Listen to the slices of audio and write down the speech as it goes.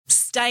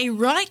Stay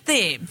right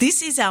there.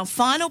 This is our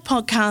final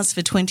podcast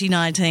for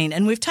 2019,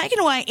 and we've taken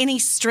away any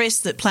stress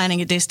that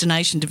planning a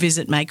destination to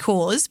visit may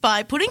cause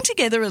by putting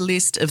together a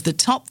list of the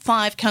top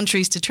 5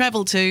 countries to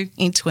travel to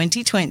in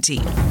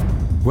 2020.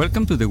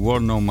 Welcome to the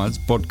War Nomads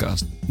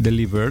podcast,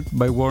 delivered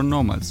by War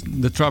Nomads,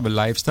 the travel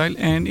lifestyle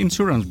and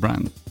insurance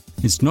brand.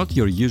 It's not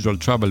your usual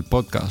travel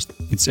podcast.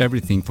 It's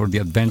everything for the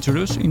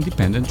adventurous,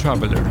 independent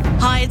traveller.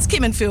 Hi, it's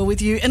Kim and Phil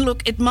with you. And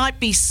look, it might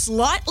be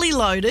slightly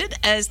loaded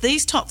as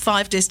these top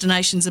 5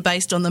 destinations are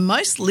based on the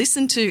most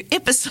listened to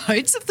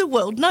episodes of the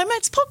World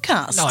Nomads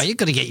podcast. No, you've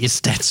got to get your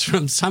stats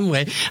from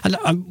somewhere. And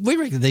we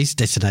reckon these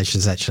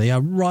destinations actually are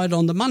right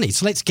on the money.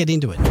 So let's get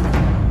into it.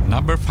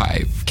 Number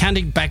 5.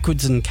 Counting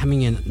backwards and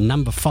coming in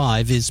number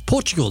 5 is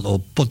Portugal or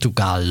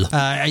Portugal.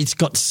 It's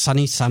got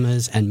sunny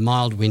summers and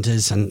mild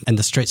winters and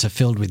the streets are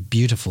filled with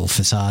beautiful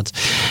facades.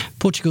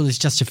 Portugal is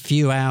just a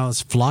few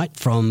hours flight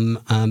from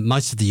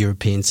most of the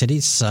European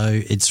cities,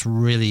 so it's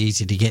really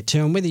easy to get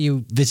to. And whether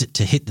you visit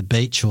to hit the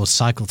beach or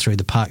cycle through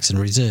the parks and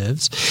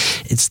reserves,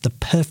 it's the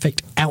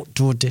perfect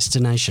outdoor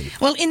destination.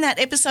 Well, in that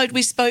episode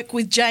we spoke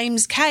with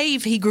James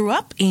Cave. He grew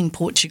up in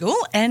Portugal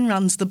and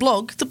runs the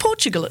blog The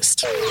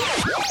Portugalist.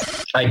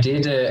 I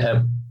did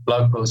a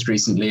blog post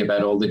recently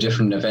about all the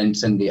different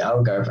events in the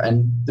Algarve,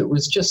 and there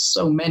was just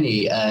so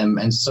many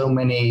and so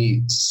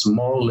many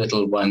small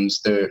little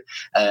ones there,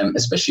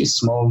 especially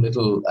small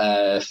little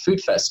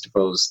food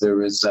festivals. There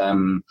was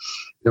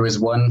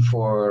one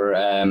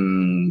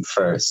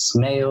for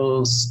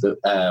snails,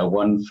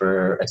 one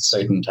for a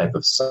certain type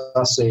of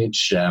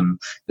sausage,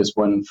 there's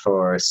one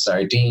for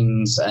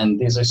sardines, and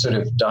these are sort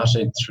of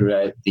dotted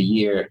throughout the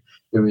year.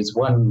 There was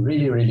one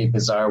really, really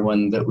bizarre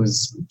one that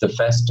was the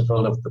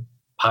Festival of the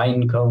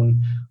Pine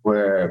Cone,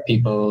 where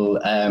people,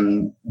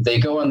 they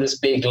go on this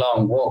big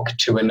long walk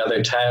to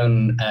another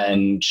town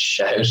and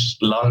shout,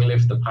 "Long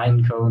live the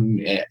pine cone,"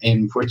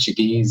 in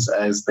Portuguese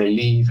as they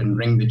leave, and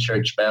ring the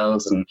church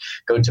bells and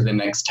go to the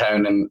next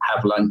town and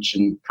have lunch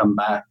and come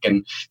back.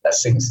 And that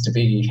seems to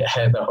be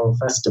the whole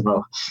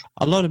festival.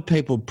 A lot of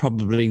people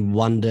probably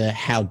wonder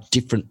how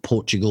different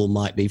Portugal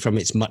might be from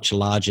its much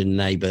larger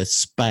neighbour,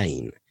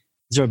 Spain.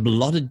 Is there a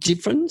lot of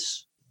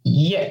difference?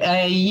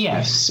 Yeah,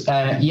 yes.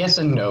 Yes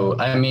and no.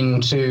 I mean,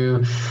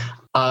 to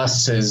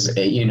us as,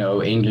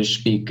 English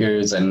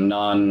speakers and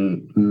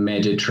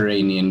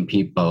non-Mediterranean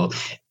people,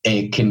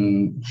 it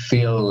can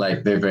feel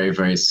like they're very,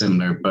 very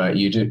similar, but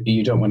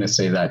you don't want to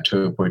say that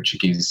to a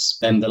Portuguese.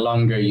 And the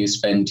longer you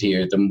spend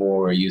here, the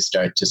more you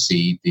start to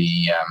see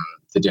the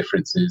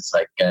differences.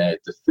 Like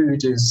the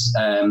food is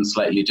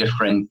slightly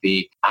different.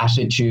 The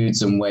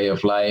attitudes and way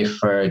of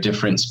life are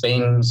different.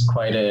 Spain's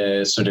quite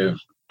a sort of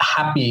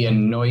happy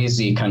and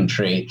noisy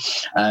country.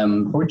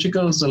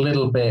 Portugal's a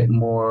little bit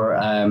more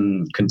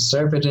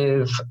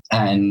conservative,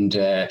 and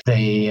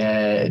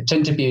they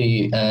tend to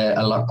be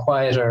a lot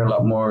quieter, a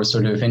lot more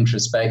sort of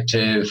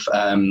introspective.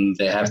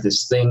 They have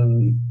this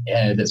thing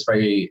that's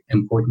very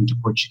important to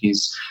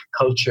Portuguese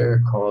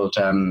culture called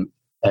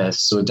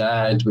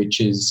saudade, which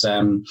is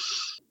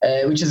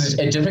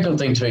a difficult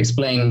thing to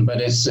explain,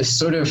 but it's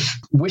sort of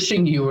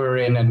wishing you were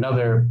in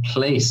another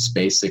place,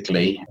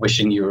 basically.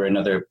 Wishing you were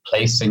another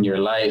place in your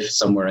life,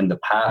 somewhere in the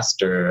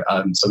past or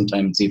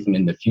sometimes even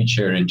in the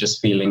future, and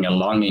just feeling a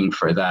longing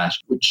for that,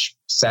 which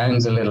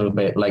sounds a little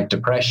bit like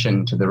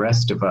depression to the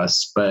rest of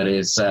us, but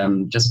is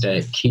just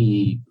a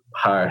key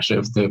part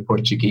of the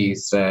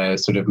Portuguese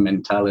sort of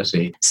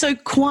mentality. So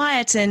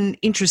quiet and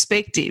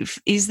introspective,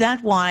 is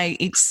that why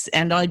it's,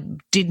 and I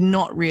did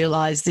not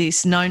realise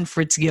this, known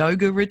for its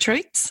yoga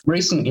retreats?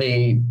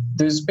 Recently,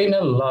 there's been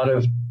a lot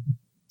of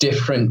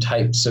different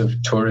types of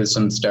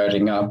tourism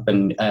starting up,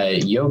 and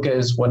yoga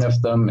is one of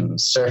them, and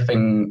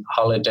surfing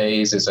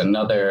holidays is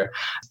another.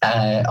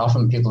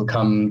 Often people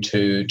come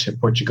to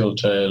Portugal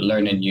to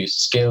learn a new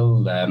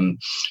skill,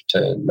 to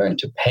learn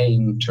to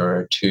paint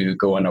or to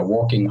go on a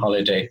walking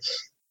holiday.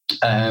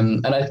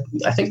 And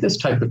I think this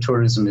type of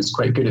tourism is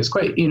quite good. It's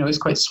quite, it's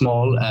quite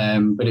small,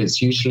 but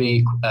it's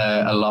usually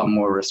a lot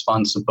more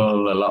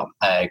responsible, a lot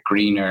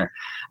greener.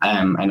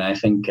 And I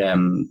think,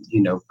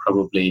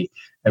 probably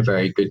a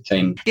very good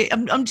thing. Yeah,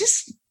 I'm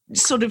just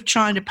sort of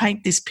trying to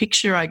paint this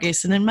picture, I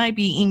guess, and it may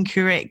be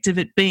incorrect, of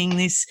it being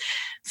this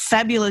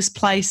fabulous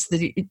place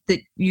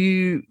that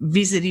you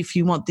visit if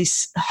you want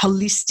this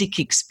holistic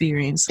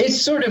experience. It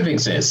sort of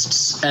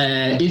exists.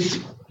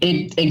 If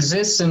it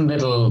exists in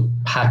little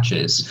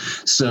patches.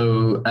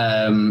 So,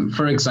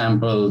 for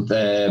example,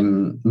 the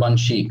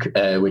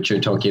Monchique, which you're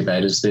talking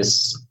about, is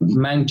this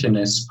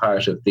mountainous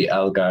part of the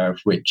Algarve,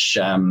 which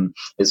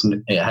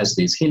it has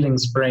these healing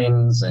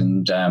springs,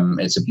 and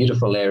it's a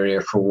beautiful area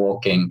for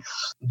walking.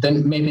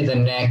 Then maybe the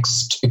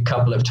next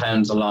couple of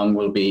towns along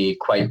will be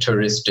quite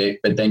touristic,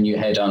 but then you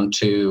head on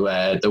to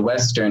the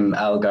western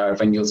Algarve,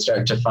 and you'll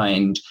start to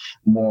find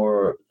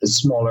more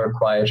smaller,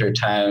 quieter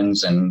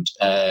towns and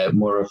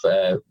more of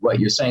a what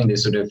you're saying,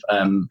 this sort of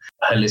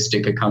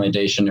holistic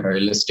accommodation or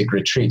holistic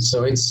retreat.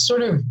 So it's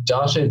sort of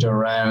dotted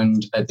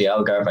around at the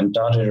Algarve and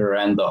dotted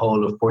around the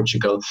whole of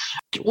Portugal.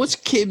 Was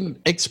Kim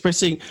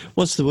expressing,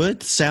 what's the word,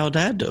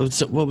 saudade?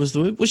 What was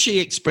the word? Was she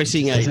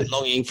expressing a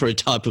longing for a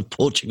type of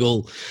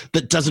Portugal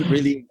that doesn't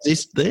really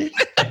exist there?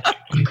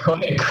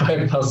 Quite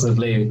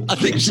possibly. I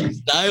think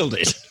she's nailed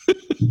it.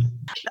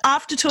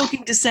 After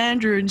talking to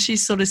Sandra and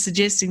she's sort of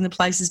suggesting the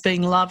place is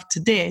being loved to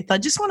death, I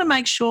just want to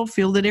make sure,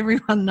 Phil, that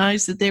everyone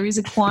knows that there is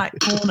a quiet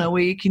corner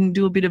where you can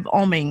do a bit of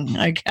omming,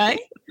 okay?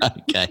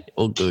 Okay,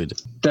 all good.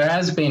 There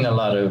has been a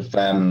lot of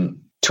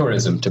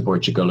tourism to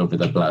Portugal over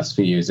the last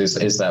few years.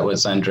 Is that what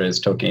Sandra is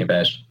talking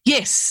about?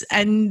 Yes,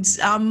 and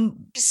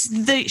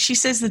she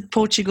says that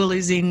Portugal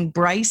is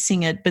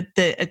embracing it, but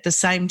at the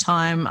same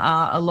time,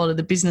 a lot of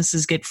the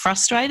businesses get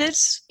frustrated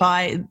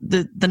by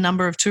the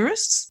number of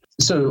tourists.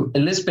 So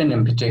Lisbon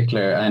in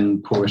particular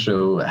and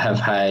Porto have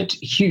had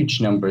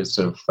huge numbers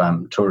of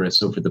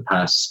tourists over the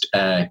past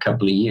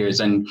couple of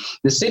years, and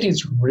the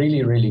city's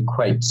really, really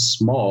quite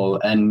small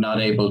and not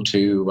able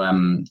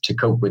to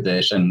cope with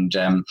it. And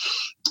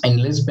in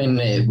Lisbon,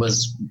 it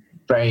was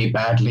very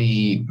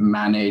badly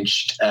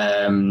managed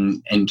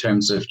in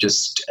terms of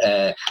just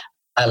the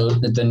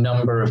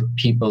number of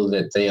people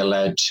that they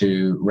allowed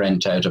to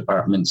rent out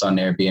apartments on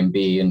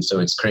Airbnb. And so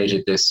it's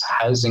created this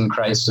housing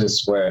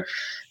crisis where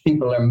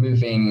people are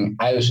moving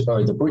out,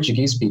 or the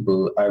Portuguese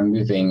people are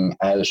moving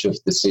out of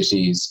the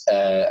cities,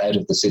 out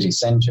of the city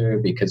centre,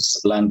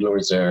 because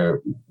landlords are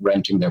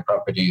renting their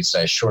properties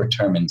short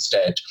term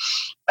instead.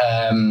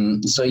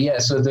 So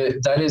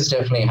that is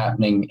definitely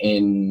happening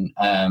in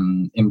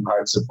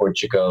parts of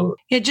Portugal.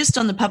 Yeah, just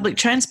on the public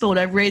transport,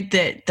 I read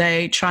that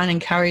they try and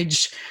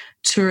encourage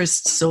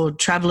tourists or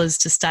travellers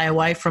to stay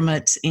away from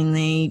it in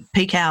the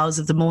peak hours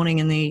of the morning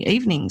and the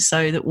evening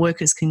so that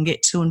workers can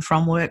get to and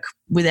from work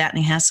without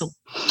any hassle.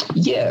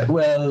 Yeah,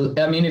 well,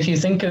 I mean, if you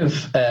think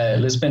of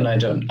Lisbon, I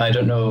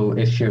don't know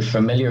if you're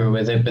familiar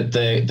with it, but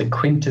the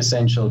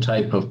quintessential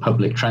type of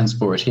public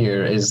transport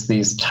here is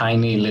these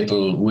tiny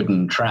little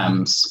wooden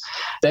trams.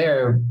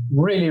 They're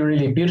really,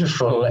 really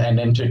beautiful and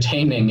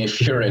entertaining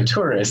if you're a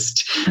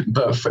tourist.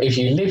 But if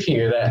you live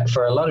here, that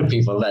for a lot of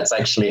people, that's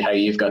actually how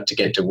you've got to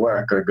get to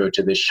work or go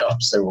to the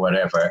shops or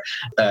whatever.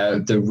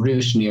 The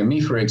route near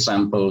me, for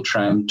example,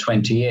 tram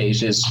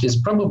 28,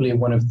 is probably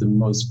one of the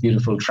most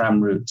beautiful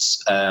tram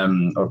routes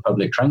or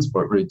public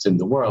transport routes in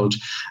the world.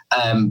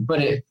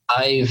 But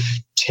I've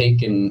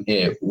taken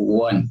it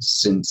once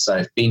since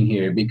I've been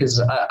here because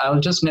I'll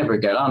just never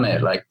get on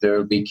it. Like there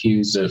will be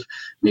queues of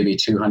maybe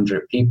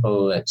 200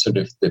 people at sort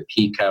of the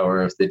peak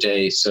hour of the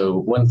day. So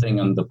one thing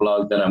on the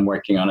blog that I'm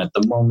working on at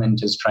the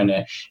moment is trying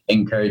to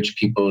encourage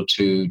people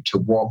to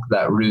walk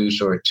that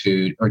route or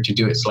to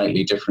do it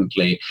slightly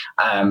differently,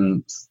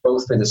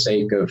 both for the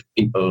sake of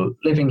people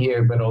living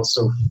here, but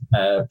also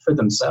for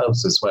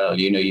themselves as well.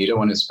 You know, you don't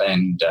want to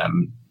spend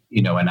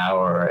an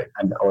hour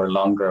or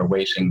longer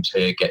waiting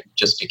to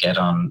get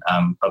on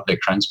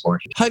public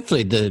transport.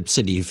 Hopefully the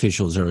city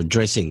officials are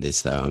addressing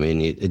this, though. I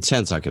mean, it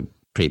sounds like a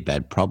pretty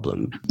bad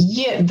problem.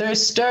 Yeah, they're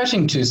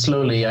starting to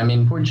slowly. I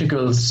mean,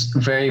 Portugal's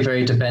very,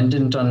 very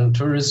dependent on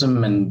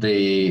tourism, and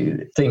the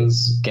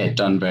things get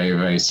done very,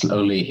 very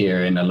slowly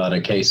here in a lot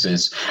of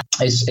cases.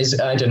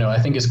 I don't know. I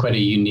think it's quite a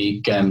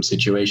unique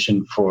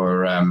situation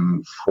for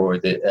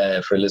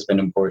Lisbon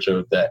and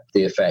Porto that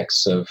the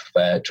effects of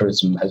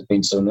tourism has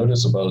been so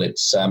noticeable.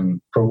 It's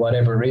for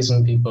whatever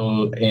reason,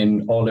 people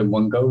all in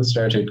one go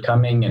started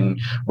coming and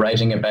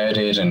writing about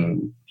it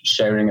and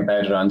sharing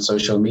about it on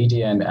social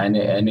media, and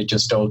it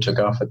just all took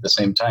off at the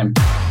same time.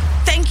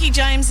 Thank you,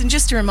 James. And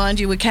just to remind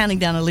you, we're counting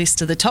down a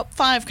list of the top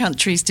 5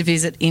 countries to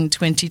visit in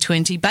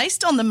 2020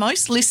 based on the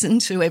most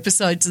listened to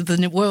episodes of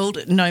the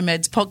World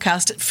Nomads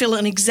podcast. Phil,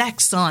 an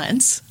exact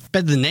science.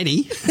 Better than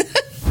Eddie.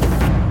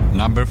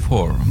 Number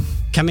 4.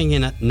 Coming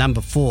in at number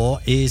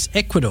 4 is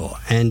Ecuador,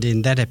 and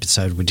in that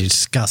episode we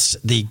discussed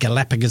the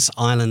Galapagos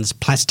Islands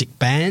plastic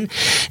ban,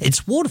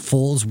 its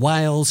waterfalls,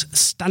 whales,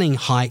 stunning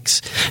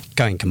hikes,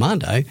 going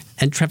commando,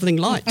 and travelling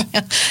light.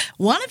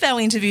 One of our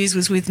interviews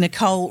was with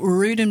Nicole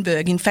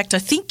Rudenberg. In fact, I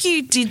think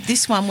you did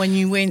this one when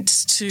you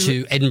went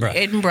to Edinburgh.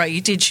 Edinburgh, you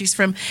did. She's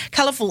from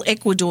Colourful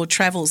Ecuador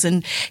Travels,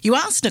 and you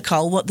asked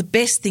Nicole what the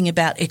best thing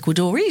about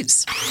Ecuador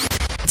is.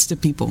 It's the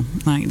people.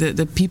 Like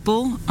the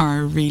people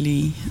are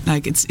really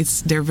like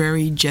they're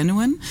very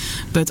genuine,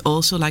 but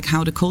also like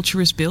how the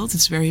culture is built.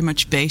 It's very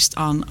much based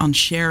on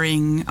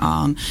sharing,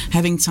 on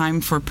having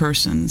time for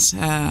persons.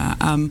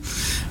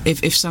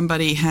 If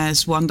somebody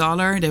has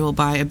 $1, they will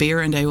buy a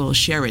beer and they will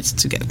share it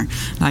together.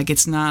 Like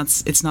it's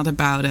not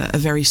about a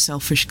very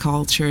selfish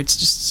culture. It's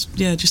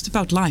just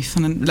about life.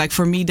 And like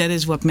for me, that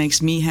is what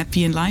makes me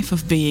happy in life,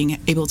 of being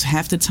able to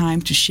have the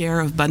time to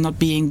share, but not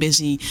being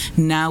busy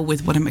now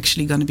with what I'm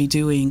actually going to be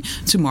doing doing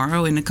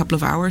tomorrow in a couple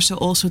of hours. So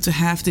also to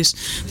have this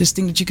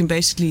thing that you can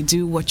basically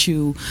do what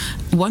you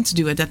want to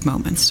do at that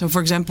moment. So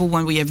for example,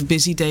 when we have a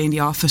busy day in the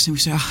office and we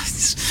say,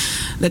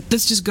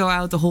 let's just go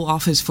out the whole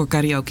office for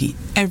karaoke.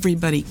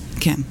 Everybody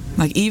can.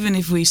 Like even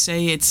if we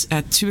say it's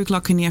at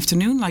 2:00 in the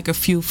afternoon, like a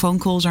few phone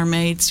calls are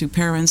made to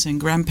parents and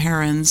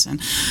grandparents and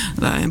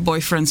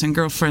boyfriends and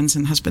girlfriends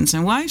and husbands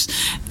and wives,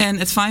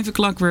 and at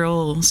 5:00 we're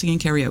all singing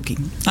karaoke.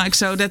 Like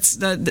so,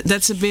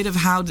 that's a bit of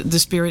how the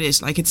spirit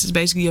is. Like it's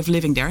basically of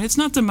living there. It's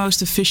not the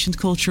most efficient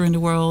culture in the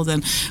world,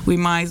 and we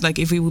might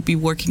like if we would be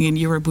working in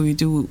Europe, we would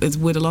do it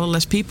with a lot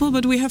less people,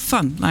 but we have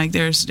fun. Like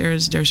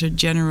there's a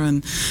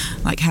genuine,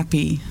 like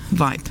happy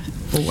vibe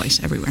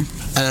always everywhere.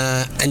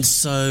 And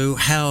so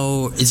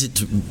how is it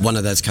one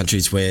of those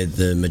countries where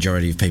the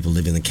majority of people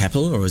live in the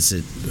capital, or is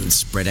it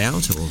spread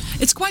out? Or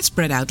it's quite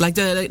spread out. Like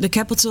the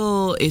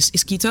capital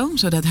is Quito,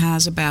 so that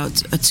has about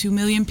 2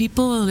 million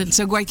people.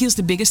 So Guayaquil is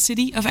the biggest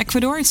city of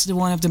Ecuador. It's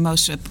one of the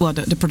most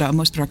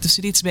most productive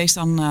city. It's based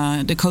on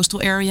the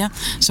coastal area,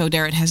 so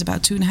there it has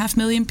about 2.5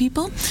 million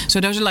people. So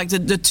those are like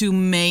the two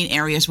main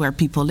areas where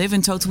people live.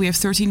 In total, we have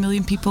 13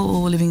 million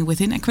people living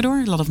within Ecuador.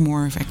 A lot of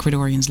more of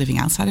Ecuadorians living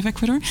outside of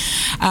Ecuador.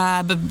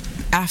 But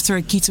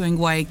after Quito and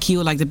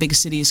Guayaquil, like the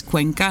biggest city is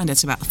Cuenca, and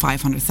that's about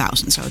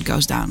 500,000. So it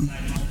goes down.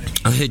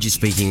 I heard you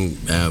speaking,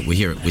 we're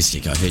here at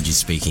WISTIC, I heard you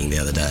speaking the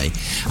other day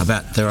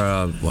about there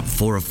are,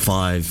 4 or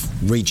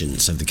 5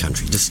 regions of the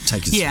country. Just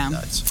take us through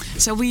those.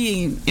 So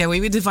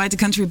we divide the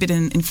country a bit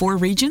in 4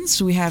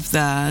 regions. We have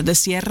the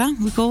Sierra,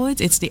 we call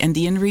it. It's the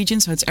Andean region,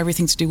 so it's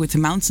everything to do with the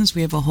mountains.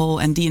 We have a whole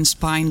Andean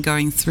spine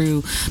going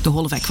through the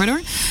whole of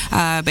Ecuador,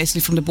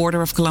 basically from the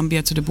border of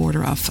Colombia to the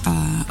border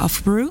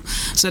of Peru.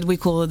 So that we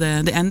call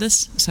the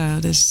Andes. So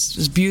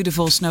there's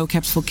beautiful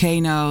snow-capped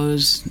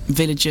volcanoes,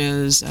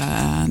 villages.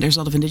 There's a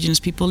lot of indigenous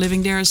people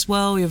living there as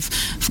well. We have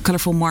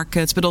colorful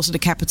markets, but also the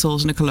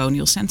capitals and the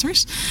colonial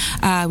centers.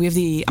 We have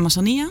the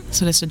Amazonia,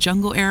 so that's the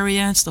jungle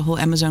area. It's the whole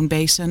Amazon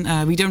basin.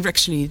 We don't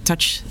actually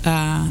touch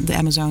the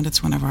Amazon.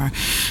 That's one of our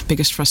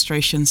biggest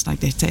frustrations. Like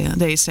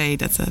they say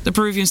that the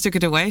Peruvians took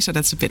it away, so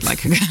that's a bit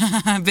like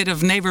a bit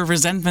of neighbor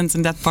resentment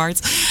in that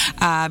part.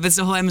 But it's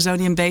the whole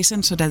Amazonian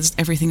basin, so that's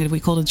everything that we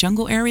call the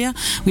jungle area.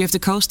 We have the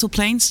coastal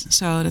plains,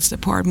 so that's the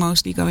part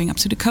mostly going up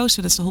to the coast,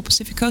 so that's the whole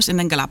Pacific coast. And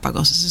then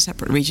Galapagos is a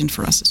separate region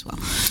for us as well.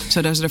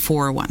 So those are the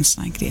 4 ones,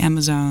 like the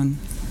Amazon.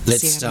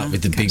 Let's Sierra, start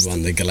with the big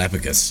one, the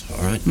Galapagos.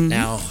 All right. Mm-hmm.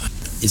 Now,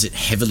 is it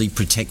heavily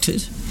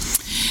protected?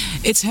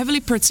 It's heavily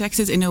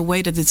protected in a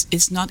way that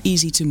it's not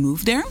easy to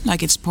move there.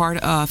 Like it's part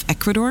of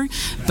Ecuador,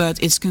 but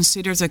it's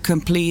considered a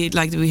complete,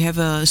 like we have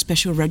a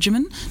special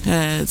regimen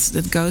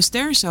that goes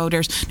there. So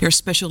there's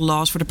special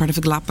laws for the part of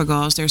the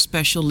Galapagos. There's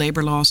special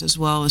labor laws as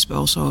well as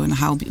also in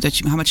how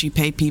much you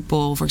pay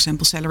people. For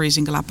example, salaries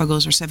in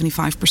Galapagos are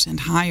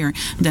 75% higher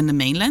than the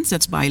mainland.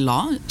 That's by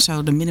law.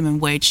 So the minimum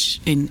wage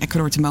in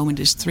Ecuador at the moment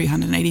is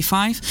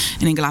 385,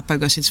 and in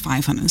Galapagos it's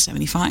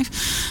 575.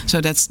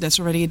 So that's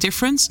already a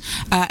difference.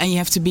 And you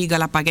have to be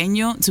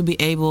Galapagueño to be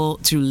able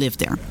to live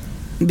there.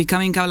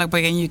 Becoming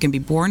Galapagueño, you can be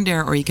born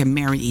there or you can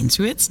marry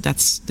into it.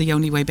 That's the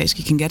only way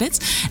basically you can get it.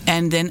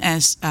 And then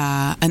as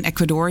an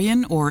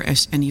Ecuadorian or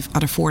as any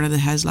other foreigner that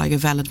has like a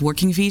valid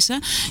working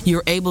visa,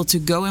 you're able to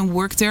go and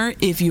work there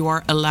if you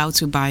are allowed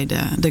to by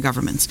the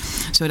government.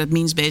 So that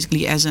means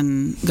basically as a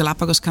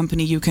Galapagos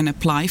company, you can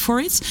apply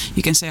for it.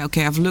 You can say,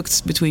 okay, I've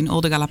looked between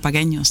all the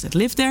Galapagueños that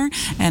live there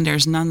and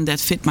there's none that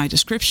fit my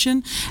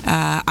description.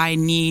 I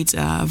need,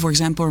 for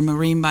example, a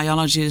marine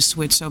biologist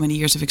with so many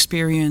years of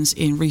experience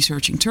in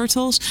researching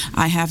turtles.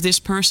 I have this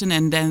person,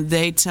 and then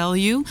they tell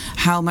you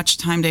how much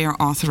time they are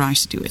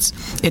authorized to do it.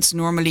 It's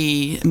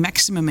normally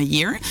maximum a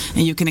year,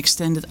 and you can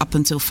extend it up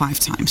until 5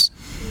 times.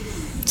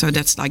 So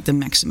that's like the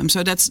maximum.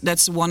 So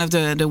that's one of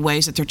the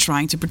ways that they're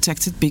trying to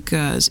protect it,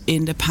 because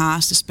in the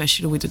past,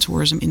 especially with the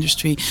tourism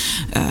industry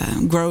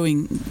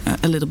growing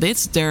a little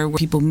bit, there were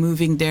people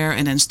moving there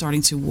and then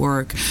starting to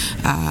work,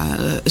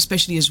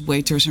 especially as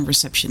waiters and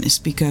receptionists,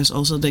 because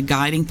also the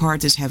guiding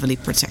part is heavily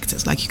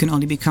protected. Like you can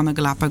only become a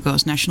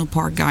Galapagos National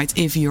Park guide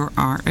if you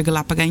are a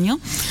Galapagueño.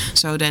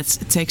 So that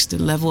takes the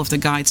level of the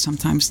guide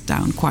sometimes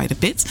down quite a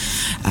bit.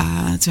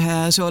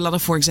 So a lot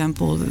of, for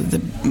example,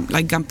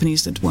 like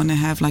companies that want to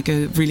have like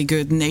a really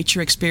good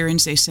nature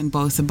experience, they send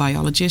both a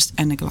biologist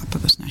and a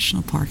Galapagos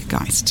National Park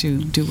guide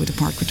to do with the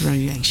park with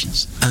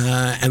regulations.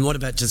 And what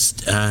about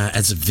just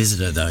as a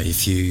visitor, though?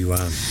 If you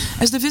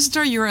as the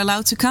visitor, you're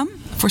allowed to come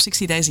for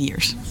 60 days a year.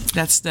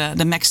 That's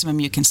the maximum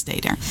you can stay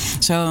there.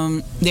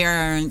 So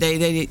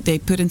they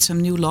put in some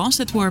new laws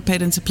that were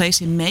put into place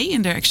in May,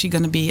 and they're actually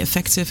going to be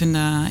effective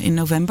in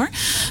November.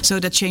 So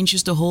that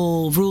changes the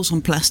whole rules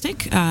on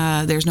plastic.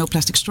 There's no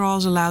plastic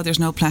straws allowed. There's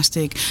no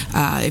plastic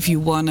if you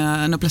want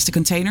no plastic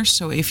containers.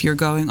 So if you're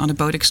going on a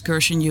boat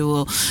excursion, you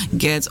will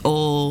get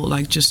all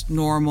like just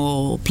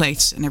normal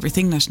plates and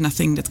everything. There's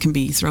nothing that can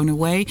be thrown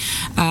away,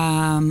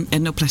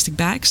 and no plastic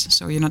bags.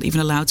 So you're not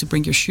even allowed to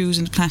bring your shoes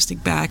in a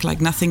plastic bag.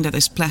 Like nothing that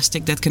is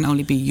plastic that can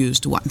only be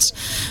used once.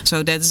 So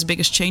that is the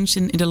biggest change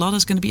in the law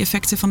that's going to be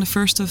effective on the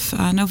 1st of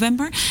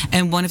November.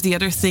 And one of the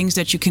other things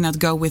that you cannot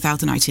go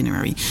without an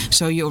itinerary.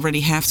 So you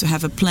already have to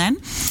have a plan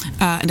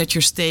and that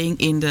you're staying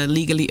in the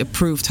legally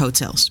approved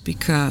hotels,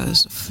 because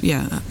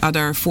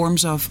other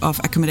forms of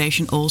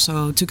accommodation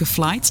also took a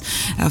flight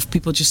of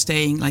people just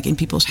staying like in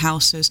people's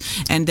houses,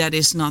 and that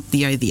is not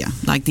the idea.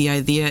 Like the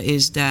idea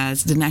is that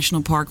the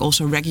national park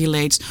also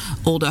regulates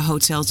all the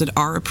hotels that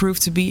are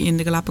approved to be in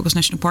the Galapagos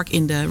National Park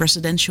in the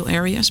residential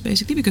areas,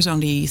 basically, because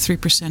only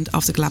 3%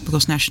 of the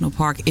Galapagos National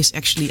Park is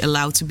actually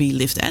allowed to be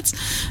lived at,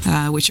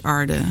 which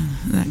are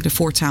the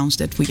 4 towns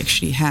that we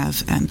actually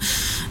have, and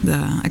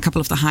a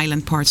couple of the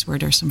highland parts where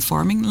there's some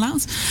farming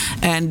allowed.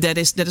 And that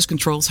is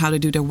controls how to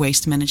do their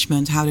waste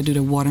management, how to do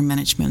their water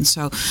management.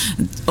 So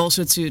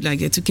also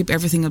to keep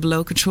everything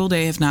below control,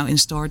 they have now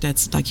installed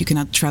that like you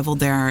cannot travel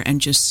there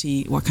and just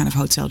see what kind of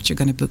hotel that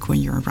you're going to book when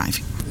you're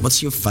arriving.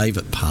 What's your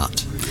favourite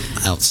part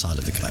outside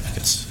of the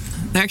Galapagos?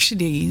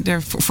 Actually,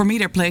 for me,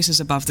 there are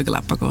places above the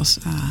Galapagos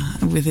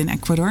within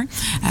Ecuador.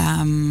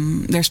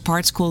 There's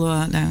parts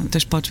called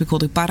there's parts we call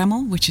the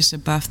Paramo, which is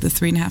above the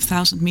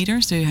 3,500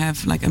 meters. They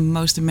have like a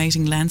most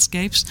amazing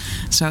landscapes.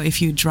 So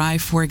if you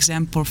drive, for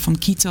example, from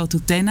Quito to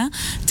Tena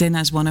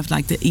is one of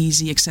like the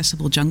easy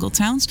accessible jungle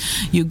towns.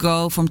 You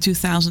go from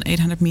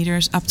 2,800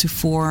 meters up to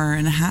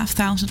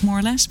 4,500 more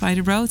or less by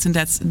the road, and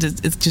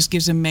it just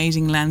gives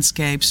amazing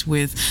landscapes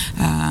with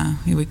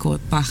we call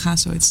it paja,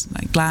 so it's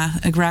like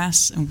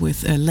grass and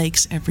with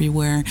lakes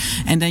everywhere,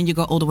 and then you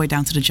go all the way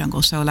down to the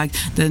jungle. So like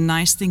the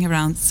nice thing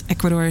around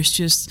Ecuador is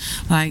just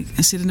like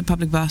sit in the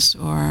public bus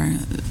or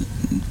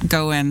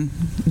go and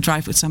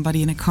drive with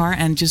somebody in a car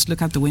and just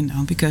look out the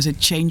window, because it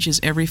changes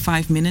every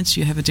 5 minutes.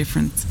 You have a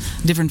different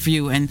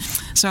view. And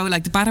so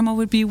like the Paramo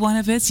would be one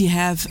of it. You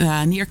have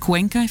near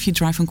Cuenca, if you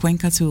drive from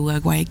Cuenca to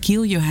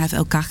Guayaquil, you have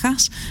El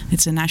Cajas.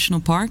 It's a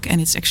national park,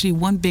 and it's actually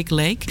one big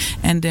lake,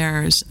 and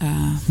there's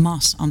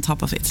moss on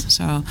top of it.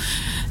 So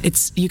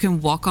you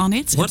can walk on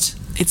it. What?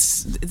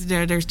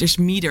 There's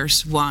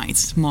meters wide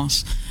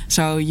moss.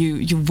 So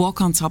you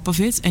walk on top of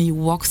it and you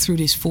walk through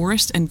this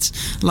forest, and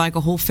it's like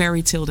a whole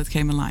fairy tale that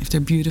came alive.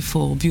 They're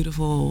beautiful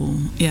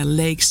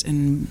lakes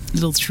and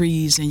little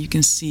trees, and you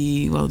can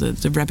see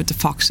the rabbit, the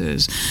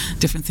foxes,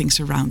 different things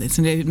around it,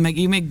 and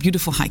you make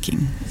beautiful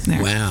hiking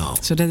there. Wow!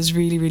 So that is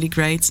really, really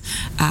great.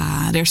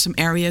 There's some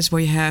areas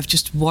where you have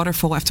just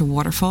waterfall after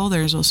waterfall.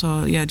 There's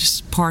also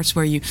just parts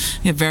where you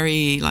have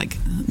very like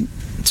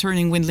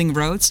turning winding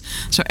roads,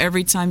 so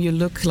every time you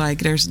look, like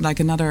there's like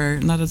another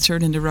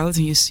turn in the road,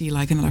 and you see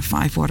like another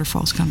 5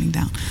 waterfalls coming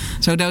down.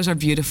 So those are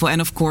beautiful.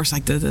 And of course,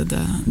 like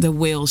the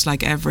whales,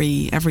 like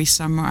every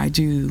summer I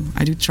do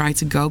try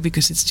to go,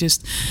 because it's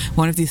just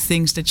one of the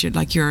things that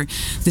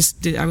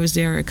I was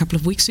there a couple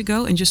of weeks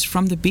ago, and just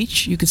from the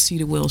beach you could see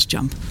the whales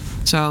jump.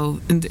 So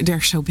they're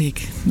so big,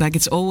 like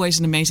it's always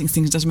an amazing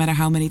thing. It doesn't matter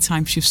how many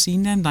times you've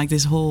seen them, like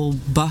this whole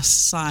bus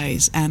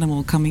size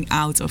animal coming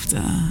out of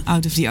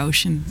the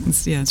ocean.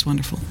 It's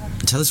wonderful.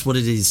 Tell us what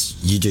it is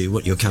you do,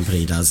 what your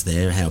company does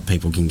there, how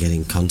people can get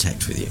in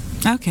contact with you.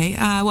 Okay,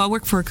 I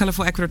work for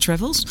Colorful Ecuador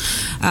Travels.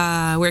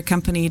 We're a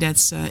company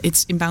that's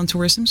it's inbound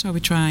tourism, so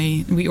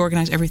we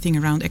organize everything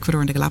around Ecuador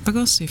and the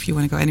Galapagos. If you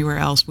want to go anywhere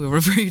else, we'll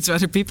refer you to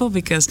other people,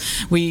 because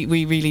we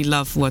really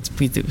love what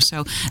we do.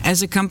 So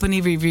as a company,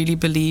 we really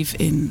believe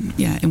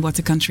in what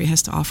the country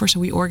has to offer. So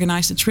we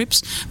organize the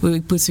trips,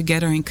 we put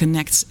together and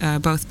connect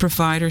both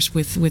providers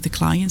with the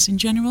clients in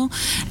general,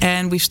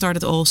 and we've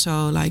started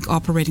also like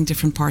operating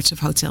different parts of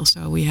hotels.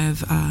 So we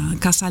have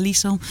Casa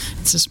Liso.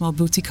 It's a small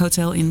boutique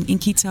hotel in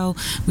Quito.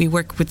 We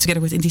work together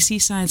with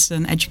Indicisa. It's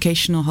an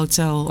educational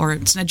hotel, or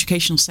it's an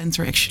educational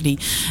center actually,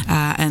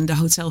 and the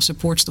hotel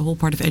supports the whole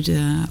part of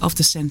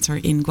the center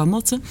in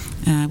Guamote,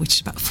 which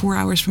is about 4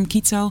 hours from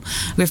Quito.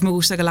 We have Me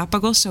Gusta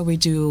Galapagos, so we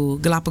do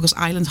Galapagos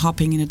island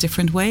hopping in a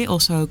different way,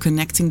 also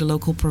connecting the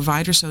local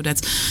providers, so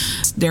that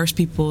there's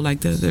people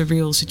like the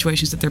real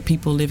situations that there are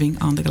people living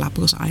on the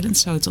Galapagos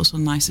islands. So it's also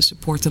nice to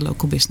support the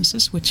local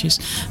businesses, which is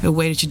a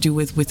way that you do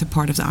with the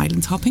part of the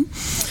island hopping.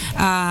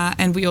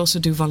 And we also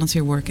do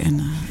volunteer work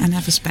and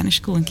have a Spanish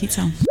school in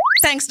Quito.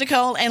 Thanks,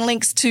 Nicole, and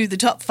links to the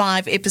top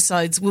 5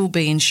 episodes will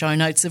be in show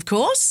notes, of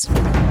course.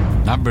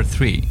 Number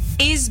 3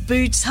 is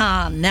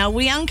Bhutan. Now,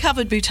 we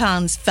uncovered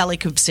Bhutan's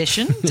phallic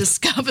obsession,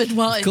 discovered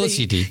why Of course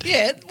you did.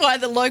 Yeah, why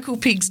the local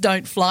pigs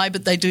don't fly,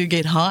 but they do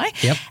get high.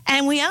 Yep.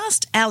 And we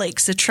asked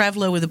Alex, a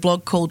traveller with a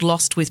blog called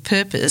Lost with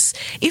Purpose,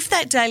 if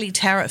that daily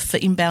tariff for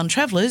inbound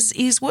travellers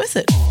is worth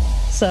it.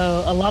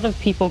 So a lot of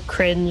people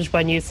cringe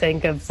when you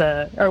think of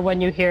when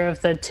you hear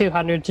of the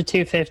 $200 to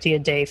 $250 a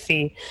day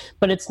fee,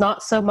 but it's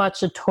not so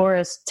much a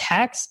tourist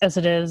tax as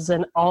it is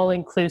an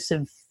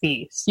all-inclusive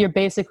fee. So you're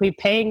basically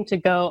paying to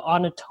go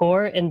on a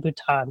tour in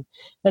Bhutan.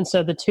 And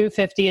so the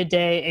 $250 a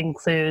day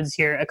includes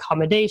your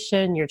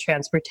accommodation, your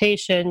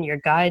transportation, your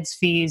guides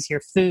fees,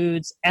 your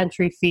foods,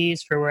 entry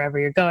fees for wherever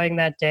you're going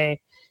that day,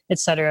 et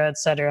cetera, et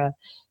cetera.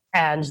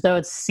 And though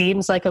it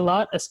seems like a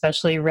lot,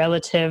 especially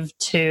relative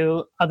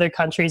to other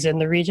countries in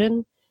the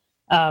region,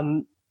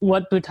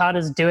 what Bhutan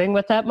is doing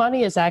with that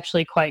money is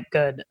actually quite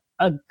good.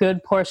 A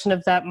good portion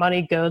of that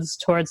money goes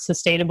towards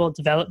sustainable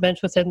development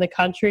within the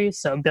country.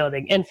 So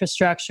building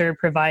infrastructure,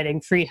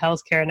 providing free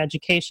healthcare and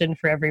education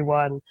for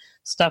everyone,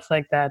 stuff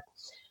like that.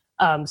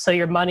 So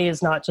your money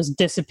is not just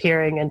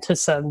disappearing into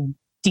some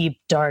deep,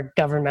 dark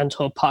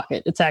governmental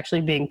pocket. It's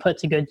actually being put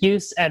to good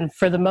use and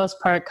for the most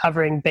part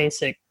covering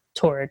basic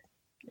tour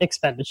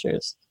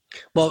expenditures.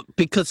 Well,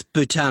 because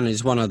Bhutan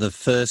is one of the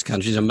first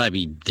countries, or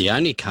maybe the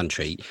only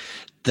country,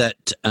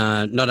 that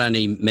not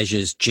only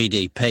measures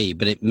GDP,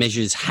 but it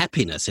measures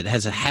happiness. It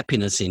has a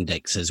happiness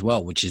index as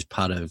well, which is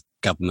part of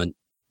government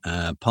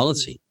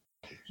policy.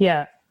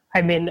 Yeah.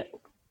 I mean,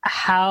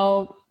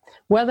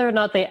 whether or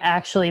not they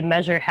actually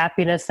measure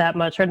happiness that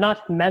much, or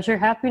not measure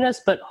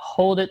happiness, but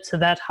hold it to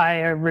that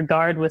higher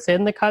regard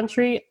within the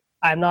country,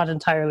 I'm not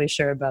entirely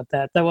sure about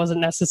that. That wasn't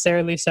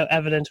necessarily so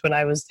evident when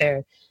I was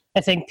there.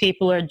 I think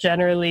people are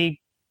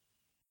generally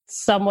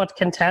somewhat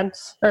content,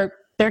 or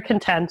they're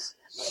content.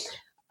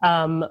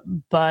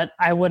 But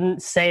I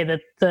wouldn't say that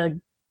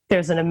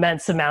there's an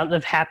immense amount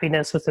of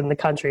happiness within the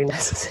country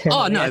necessarily.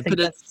 Oh, no, but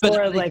that's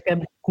more like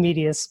a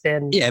media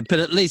spin. Yeah, but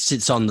at least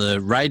it's on the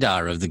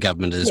radar of the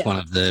government as one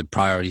of the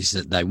priorities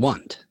that they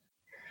want.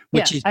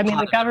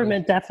 The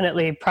government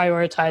definitely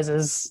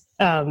prioritizes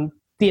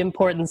the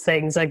important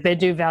things. Like, they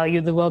do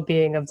value the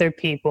well-being of their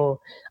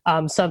people.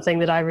 Something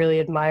that I really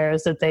admire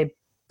is that they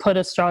put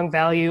a strong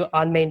value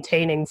on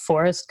maintaining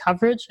forest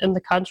coverage in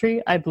the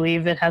country. I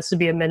believe it has to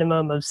be a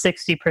minimum of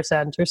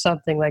 60% or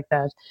something like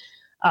that.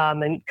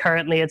 And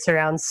currently it's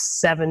around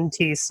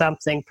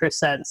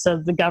 70-something%. So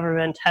the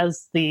government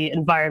has the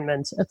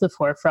environment at the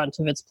forefront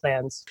of its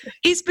plans.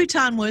 Is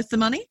Bhutan worth the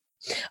money?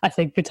 I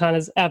think Bhutan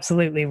is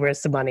absolutely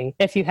worth the money.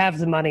 If you have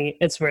the money,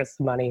 it's worth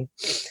the money.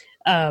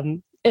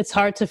 It's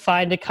hard to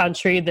find a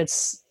country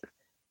that's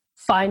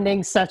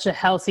finding such a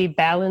healthy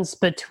balance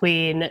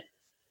between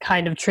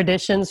kind of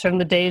traditions from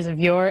the days of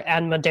yore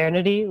and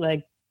modernity.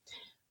 Like,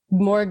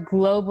 more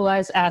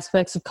globalized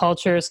aspects of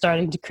culture are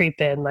starting to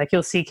creep in. Like,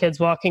 you'll see kids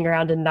walking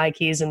around in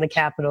Nikes in the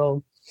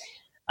capital.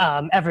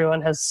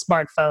 Everyone has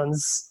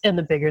smartphones in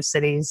the bigger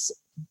cities.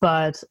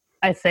 But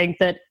I think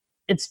that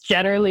it's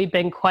generally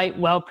been quite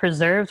well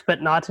preserved,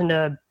 but not in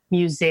a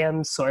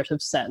museum sort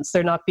of sense.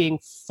 They're not being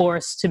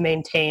forced to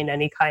maintain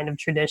any kind of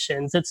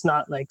traditions. It's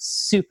not like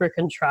super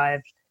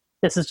contrived.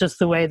 This is just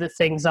the way that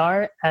things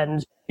are.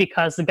 And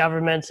because the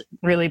government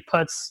really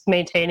puts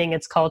maintaining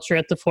its culture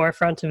at the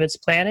forefront of its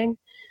planning,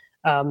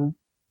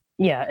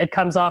 it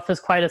comes off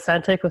as quite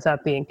authentic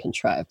without being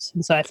contrived.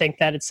 And so I think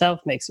that itself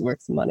makes it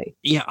worth the money.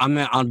 Yeah,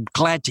 I'm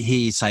glad to hear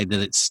you say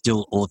that it's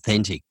still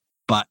authentic,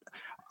 but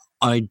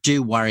I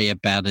do worry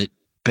about it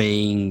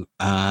being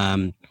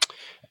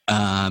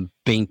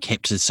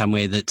kept as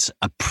somewhere that's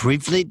a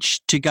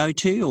privilege to go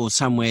to, or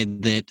somewhere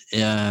that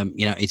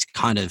it's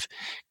kind of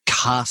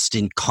cast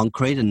in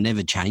concrete and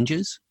never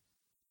changes.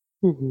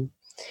 Mm-hmm.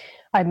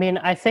 I mean,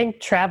 I think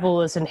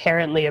travel is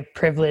inherently a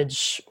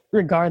privilege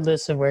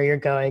regardless of where you're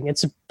going.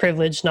 It's a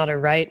privilege, not a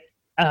right.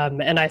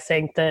 And I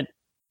think that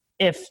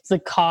if the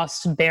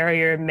cost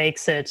barrier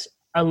makes it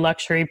a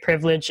luxury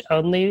privilege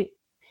only,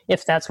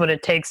 if that's what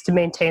it takes to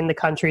maintain the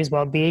country's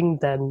well-being,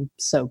 then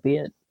so be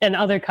it. And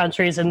other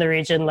countries in the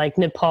region like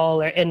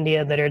Nepal or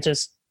India that are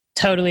just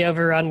totally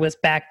overrun with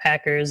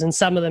backpackers, and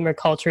some of them are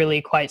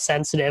culturally quite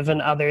sensitive,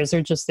 and others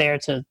are just there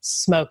to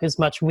smoke as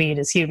much weed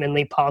as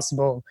humanly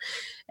possible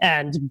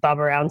and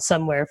bum around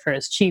somewhere for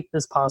as cheap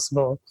as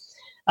possible.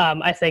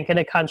 I think in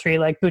a country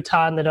like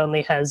Bhutan that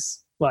only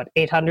has,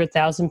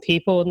 800,000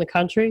 people in the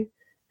country,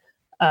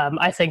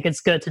 I think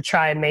it's good to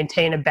try and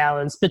maintain a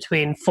balance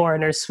between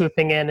foreigners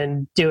swooping in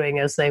and doing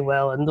as they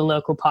will, and the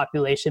local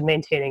population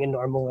maintaining a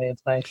normal way of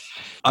life.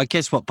 I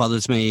guess what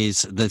bothers me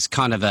is there's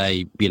kind of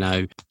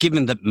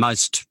given that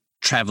most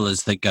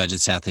travellers that go to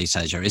Southeast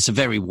Asia, it's a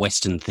very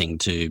Western thing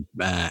to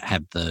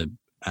have the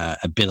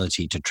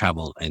ability to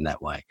travel in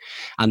that way.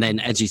 And then,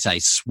 as you say,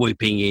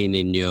 swooping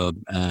in your,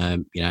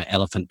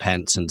 elephant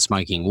pants and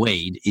smoking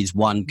weed is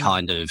one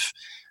kind of,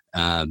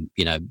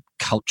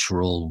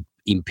 cultural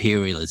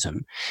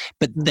imperialism.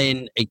 But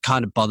then it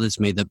kind of bothers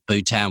me that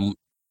Bhutan,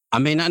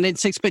 and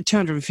it's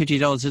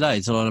 $250 a day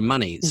is a lot of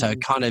money. So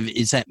it kind of,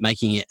 is that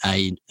making it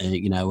a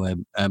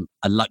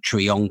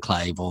luxury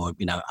enclave, or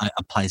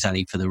a place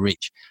only for the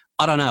rich?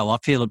 I don't know. I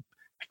feel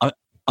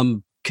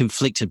I'm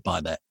conflicted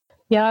by that.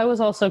 Yeah, I was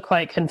also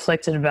quite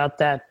conflicted about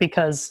that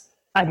because,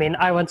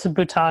 I went to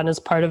Bhutan as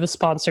part of a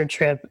sponsored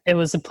trip. It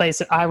was a place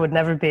that I would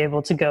never be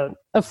able to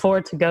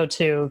afford to go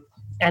to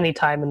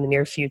anytime in the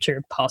near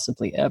future,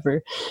 possibly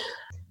ever.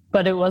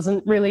 But it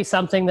wasn't really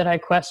something that I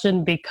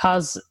questioned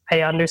because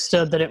I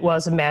understood that it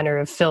was a manner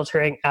of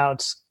filtering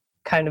out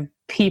kind of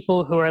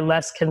people who are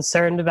less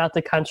concerned about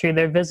the country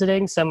they're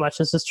visiting so much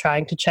as just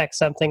trying to check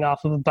something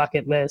off of a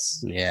bucket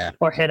list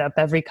or hit up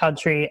every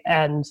country.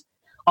 And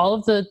all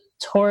of the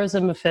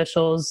tourism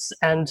officials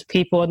and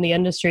people in the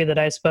industry that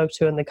I spoke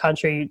to in the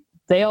country,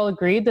 they all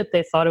agreed that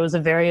they thought it was a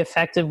very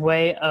effective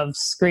way of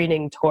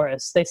screening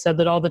tourists. They said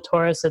that all the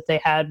tourists that they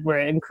had were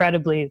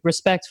incredibly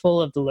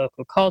respectful of the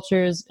local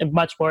cultures and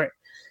much more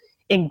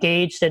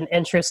engaged and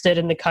interested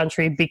in the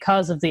country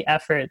because of the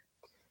effort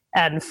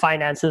and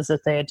finances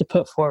that they had to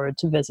put forward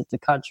to visit the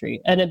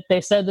country. And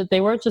they said that they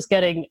weren't just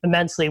getting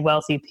immensely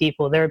wealthy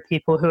people. There were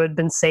people who had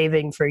been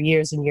saving for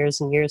years and years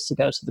and years to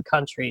go to the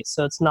country.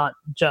 So it's not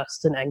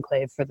just an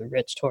enclave for the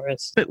rich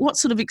tourists. But what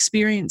sort of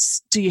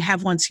experience do you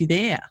have once you're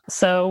there?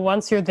 So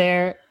once you're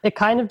there, it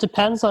kind of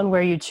depends on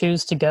where you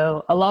choose to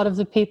go. A lot of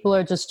the people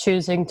are just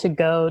choosing to they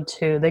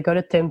go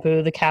to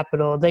Thimphu, the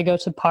capital. They go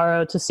to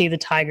Paro to see the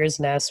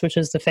Tiger's Nest, which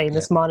is the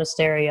famous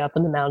monastery up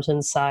in the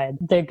mountainside.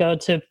 They go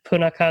to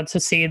Punakha to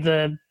see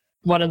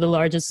one of the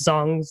largest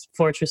Dzong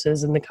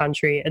fortresses in the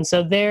country. And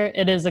so there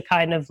it is a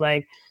kind of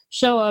like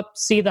show up,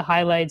 see the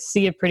highlights,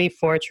 see a pretty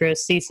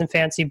fortress, see some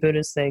fancy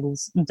Buddhist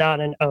things, done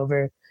and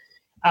over.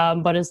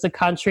 But as the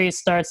country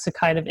starts to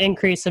kind of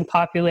increase in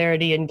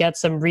popularity and get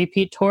some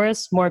repeat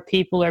tourists, more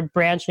people are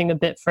branching a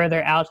bit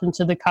further out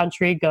into the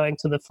country, going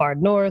to the far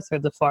north or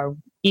the far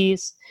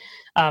east.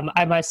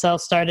 I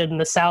myself started in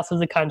the south of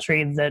the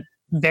country that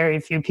very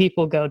few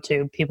people go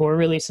to. People were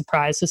really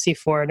surprised to see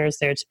foreigners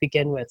there to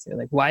begin with. They're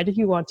like, why did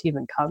you want to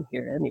even come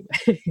here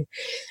anyway?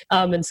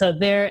 And so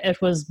there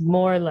it was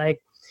more like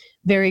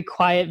very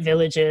quiet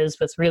villages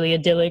with really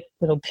idyllic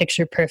little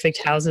picture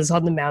perfect houses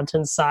on the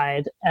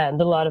mountainside and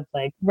a lot of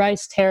like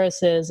rice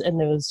terraces. And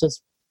there was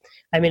just,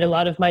 a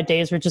lot of my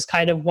days were just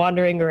kind of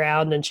wandering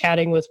around and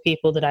chatting with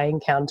people that I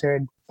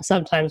encountered,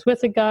 sometimes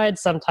with a guide,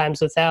 sometimes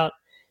without.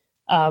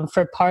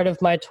 For part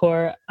of my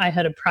tour, I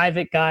had a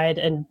private guide,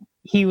 and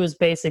he was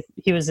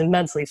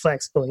immensely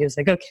flexible. He was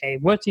like, okay,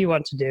 what do you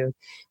want to do?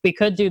 We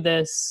could do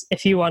this.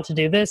 If you want to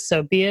do this,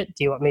 so be it.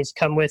 Do you want me to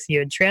come with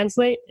you and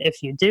translate?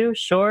 If you do,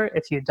 sure.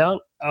 If you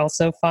don't,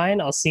 also fine.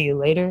 I'll see you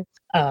later.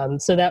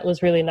 So that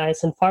was really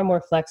nice and far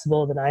more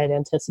flexible than I had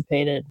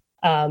anticipated.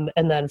 And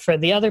then for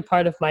the other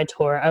part of my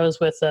tour, I was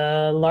with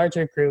a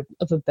larger group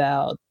of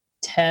about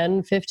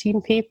 10,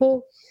 15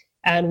 people.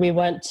 And we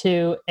went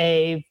to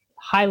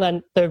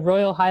the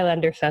Royal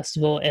Highlander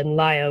Festival in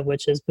Laya,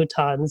 which is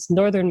Bhutan's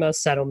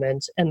northernmost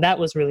settlement. And that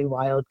was really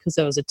wild because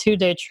it was a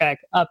 2-day trek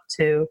up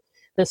to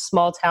this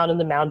small town in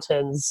the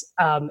mountains.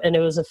 And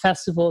it was a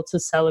festival to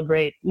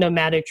celebrate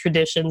nomadic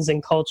traditions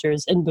and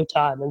cultures in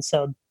Bhutan. And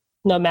so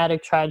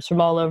nomadic tribes from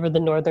all over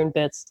the northern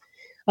bits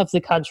of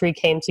the country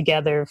came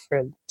together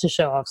to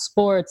show off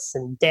sports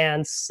and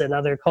dance and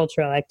other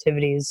cultural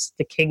activities.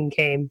 The king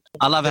came.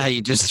 I love how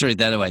you just threw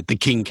that away. The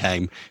king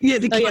came. Yeah,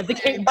 the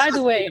king. By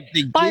the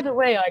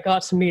way, I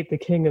got to meet the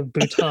king of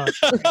Bhutan.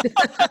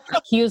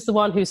 He was the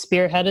one who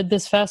spearheaded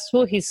this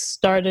festival. He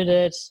started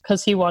it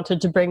because he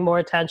wanted to bring more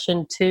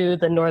attention to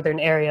the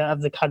northern area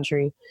of the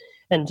country.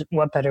 And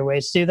what better way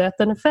to do that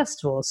than a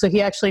festival? So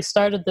he actually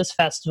started this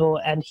festival,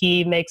 and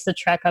he makes the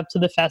trek up to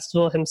the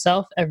festival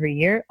himself every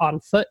year on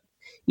foot.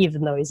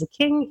 Even though he's a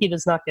king, he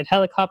does not get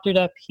helicoptered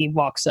up, he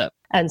walks up.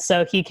 And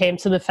so he came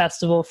to the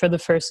festival for the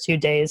first 2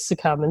 days to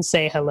come and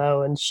say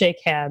hello and shake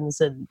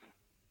hands and,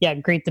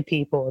 greet the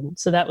people. And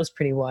so that was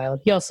pretty wild.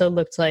 He also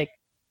looked like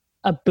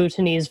a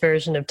Bhutanese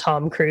version of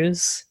Tom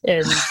Cruise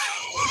in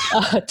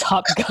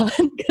Top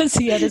Gun because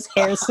he had his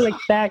hair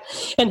slicked back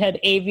and had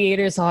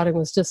aviators on and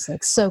was just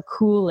like so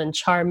cool and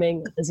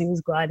charming as he was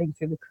gliding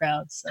through the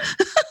crowd. So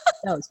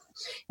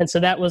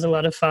that was a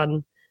lot of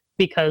fun,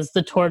 because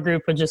the tour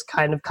group would just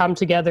kind of come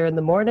together in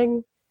the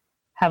morning,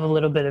 have a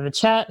little bit of a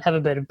chat, have a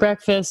bit of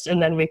breakfast,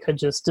 and then we could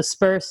just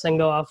disperse and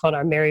go off on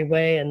our merry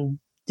way and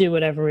do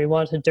whatever we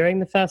wanted during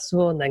the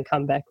festival and then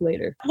come back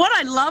later. What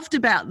I loved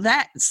about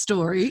that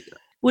story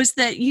was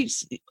that you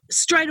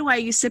straight away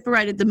you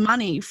separated the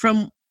money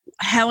from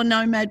how a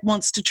nomad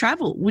wants to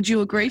travel. Would you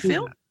agree,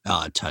 Phil?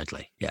 Oh,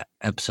 totally. Yeah,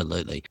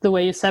 absolutely. The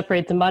way you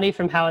separate the money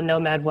from how a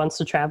nomad wants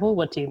to travel,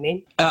 what do you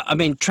mean?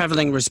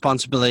 Traveling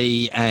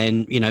responsibly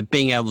and,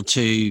 being able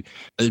to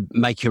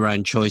make your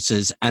own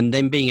choices and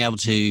then being able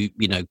to,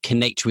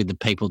 connect with the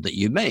people that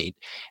you meet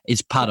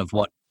is part of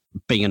what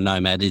being a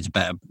nomad is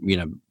about,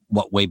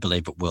 what we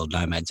believe at World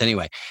Nomads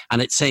anyway.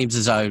 And it seems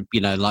as though,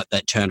 like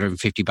that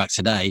 $250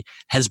 a day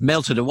has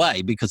melted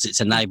away because it's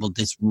enabled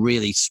this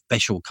really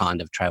special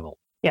kind of travel.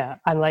 Yeah,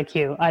 I'm like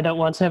you. I don't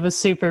want to have a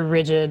super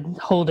rigid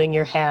holding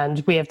your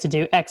hand. We have to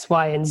do X,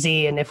 Y, and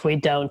Z, and if we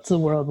don't, the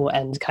world will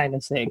end kind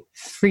of thing.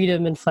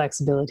 Freedom and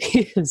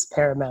flexibility is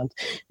paramount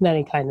in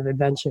any kind of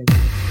adventure.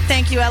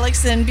 Thank you,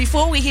 Alex. And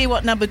before we hear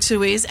what number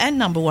 2 is, and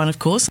number 1, of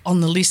course,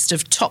 on the list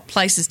of top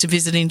places to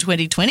visit in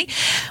 2020,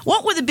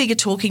 what were the bigger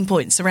talking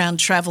points around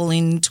travel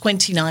in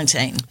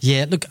 2019?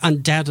 Yeah, look,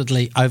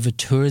 undoubtedly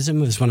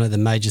over-tourism was one of the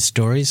major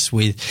stories,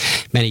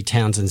 with many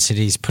towns and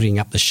cities putting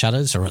up the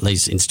shutters or at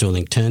least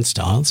installing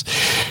turnstiles.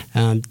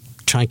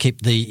 Try and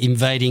keep the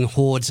invading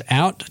hordes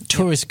out.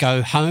 Tourists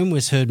go home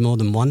was heard more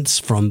than once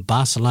from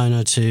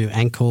Barcelona to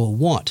Angkor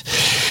Wat.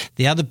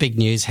 The other big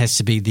news has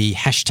to be the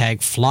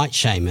hashtag flight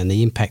shame and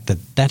the impact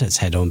that has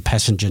had on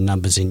passenger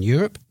numbers in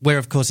Europe, where,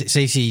 of course, it's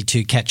easy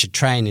to catch a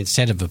train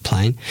instead of a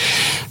plane.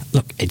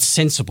 Look, it's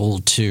sensible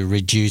to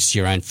reduce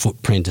your own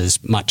footprint as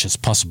much as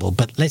possible,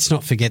 but let's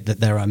not forget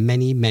that there are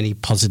many, many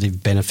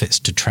positive benefits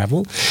to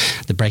travel,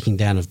 the breaking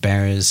down of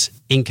barriers,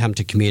 income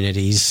to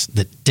communities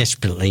that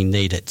desperately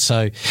need it.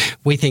 So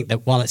we think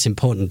that while it's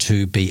important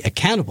to be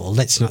accountable,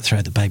 let's not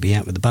throw the baby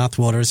out with the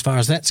bathwater as far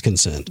as that's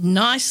concerned.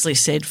 Nicely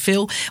said,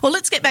 Phil. Well,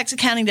 let's get back to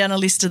counting down a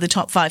list of the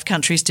top 5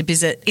 countries to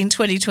visit in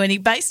 2020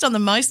 based on the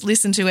most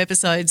listened to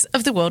episodes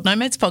of the World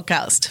Nomads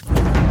podcast.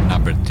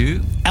 Number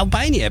 2.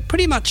 Albania,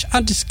 pretty much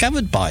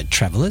undiscovered by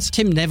travellers.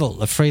 Tim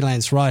Neville, a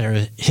freelance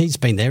writer, he's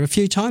been there a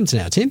few times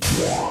now, Tim.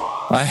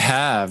 I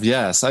have,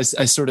 yes. I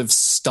sort of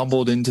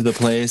stumbled into the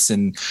place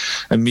and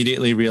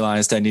immediately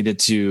realized I needed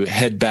to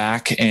head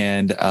back,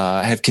 and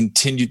have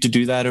continued to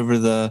do that over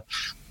the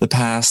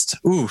past,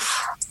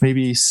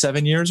 maybe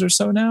 7 years or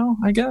so now,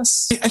 I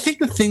guess. I think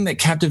the thing that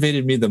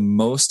captivated me the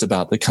most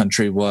about the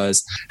country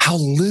was how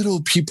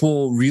little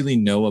people really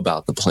know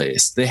about the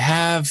place. They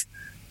have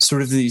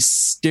sort of these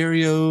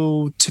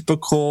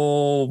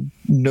stereotypical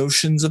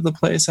notions of the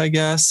place, I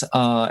guess.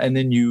 And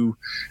then you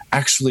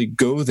actually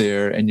go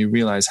there and you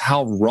realize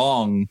how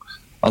wrong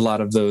a lot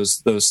of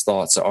those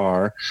thoughts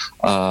are,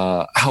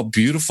 how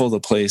beautiful the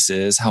place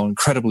is, how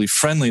incredibly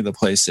friendly the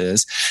place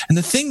is. And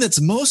the thing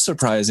that's most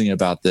surprising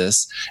about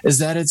this is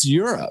that it's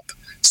Europe.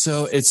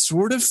 So it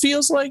sort of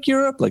feels like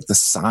Europe, like the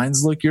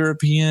signs look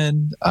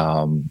European.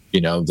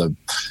 The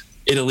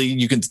Italy,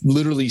 you can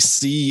literally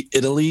see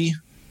Italy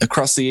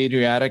across the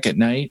Adriatic at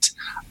night,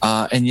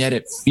 and yet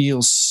it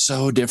feels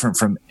so different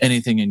from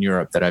anything in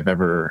Europe that I've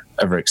ever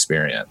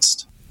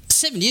experienced.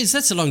 7 years,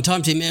 that's a long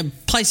time, Tim. A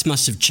place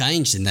must have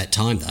changed in that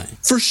time, though.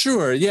 For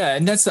sure, yeah.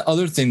 And that's the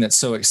other thing that's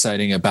so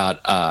exciting about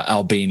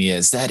Albania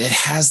is that it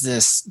has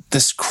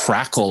this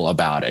crackle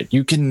about it.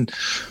 You can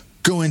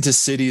go into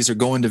cities or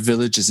go into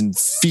villages and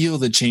feel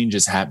the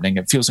changes happening.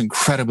 It feels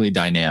incredibly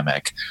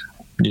dynamic.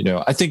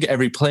 I think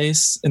every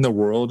place in the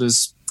world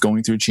is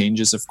going through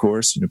changes, of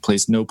course.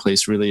 No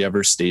place really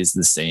ever stays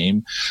the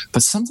same.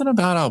 But something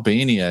about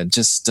Albania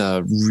just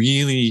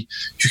really,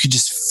 you can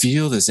just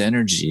feel this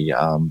energy.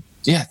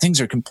 Things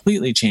are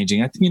completely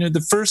changing.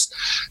 The first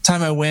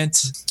time I went,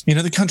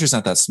 the country's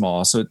not that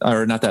small,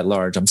 or not that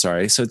large, I'm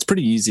sorry. So it's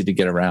pretty easy to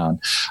get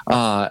around.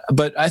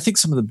 But I think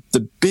some of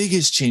the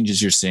biggest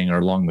changes you're seeing are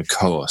along the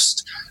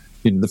coast.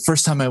 The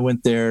first time I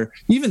went there,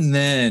 even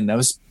then, I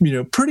was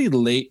pretty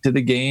late to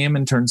the game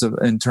in terms of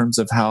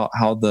how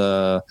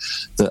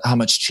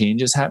much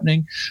change is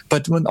happening.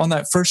 But when on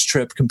that first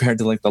trip compared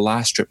to like the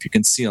last trip, you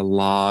can see a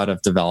lot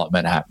of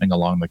development happening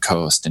along the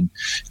coast, and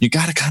you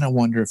got to kind of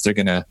wonder if they're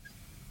going to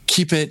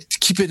keep it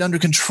under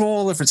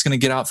control, if it's going to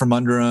get out from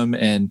under them.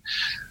 And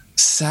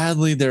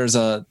sadly, there's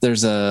a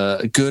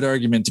good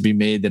argument to be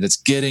made that it's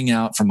getting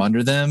out from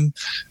under them.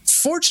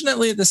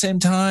 Fortunately, at the same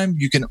time,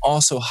 you can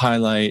also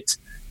highlight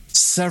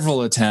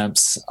several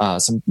attempts,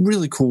 some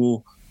really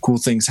cool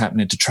things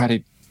happening to try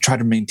to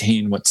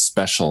maintain what's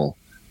special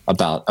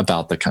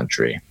about the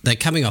country. They're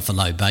coming off a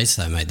low base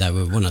though, mate. They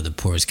were one of the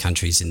poorest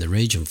countries in the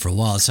region for a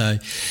while. So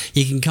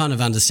you can kind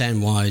of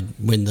understand why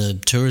when the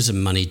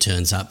tourism money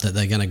turns up that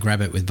they're going to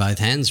grab it with both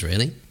hands,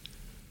 really.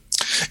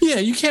 Yeah,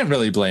 you can't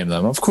really blame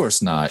them. Of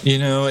course not.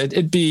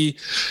 It'd be...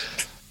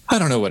 I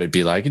don't know what it'd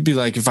be like. It'd be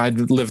like if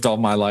I'd lived all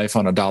my life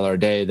on $1 a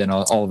day, then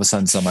all of a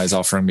sudden somebody's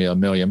offering me $1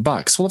 million.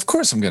 Well, of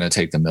course I'm going to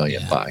take the $1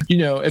 million.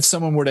 If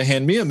someone were to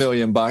hand me $1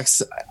 million,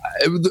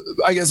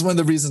 I guess one of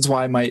the reasons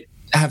why I might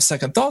have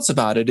second thoughts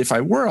about it if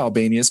I were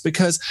Albania is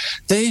because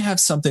they have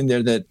something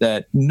there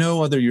that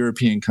no other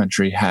European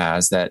country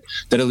has that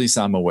at least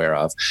I'm aware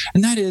of.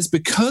 And that is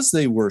because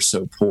they were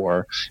so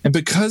poor and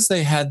because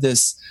they had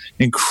this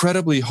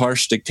incredibly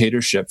harsh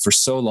dictatorship for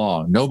so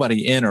long,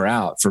 nobody in or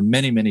out for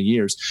many, many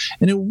years.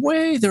 In a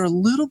way, they're a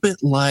little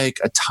bit like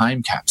a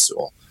time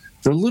capsule.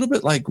 They're a little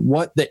bit like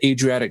what the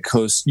Adriatic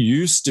coast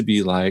used to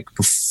be like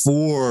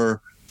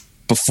before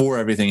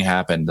everything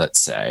happened, let's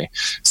say.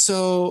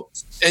 So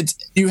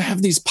you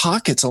have these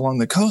pockets along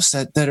the coast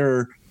that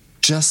are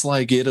just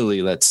like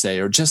Italy, let's say,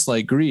 or just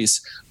like Greece,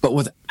 but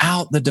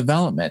without the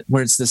development,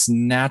 where it's this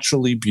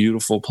naturally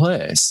beautiful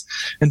place.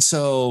 And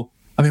so,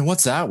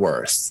 what's that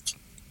worth?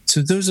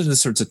 So those are the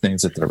sorts of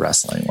things that they're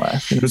wrestling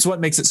with. It's what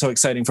makes it so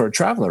exciting for a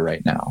traveler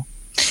right now.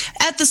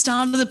 At the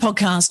start of the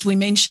podcast, we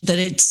mentioned that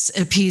it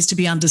appears to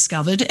be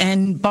undiscovered,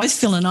 and both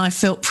Phil and I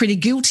felt pretty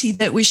guilty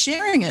that we're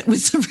sharing it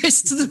with the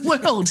rest of the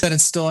world. That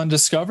it's still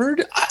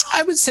undiscovered?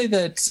 I would say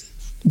that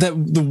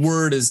the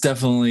word is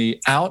definitely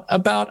out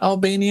about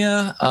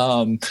Albania.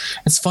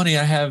 It's funny,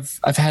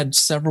 I've had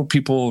several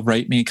people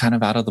write me kind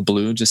of out of the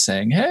blue just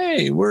saying,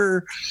 hey,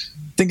 we're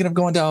thinking of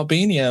going to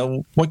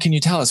Albania. What can you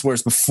tell us?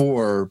 Whereas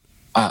before,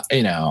 I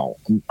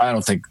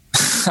don't think...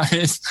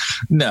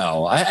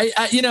 no,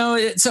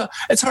 so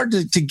it's hard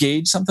to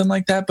gauge something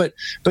like that, but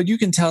you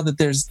can tell that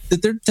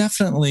they're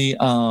definitely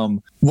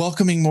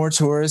welcoming more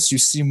tourists. You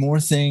see more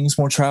things,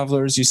 more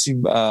travelers. You see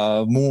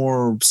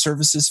more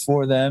services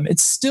for them.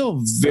 It's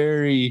still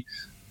very,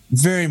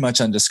 very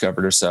much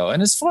undiscovered or so.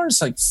 And as far as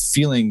like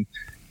feeling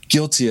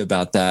guilty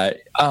about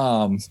that,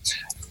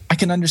 I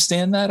can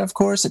understand that, of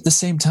course. At the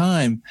same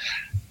time,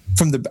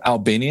 from the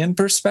Albanian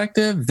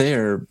perspective,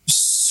 they're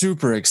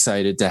super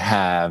excited to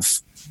have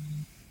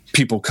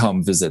people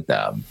come visit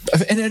them.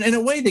 And in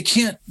a way, they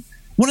can't.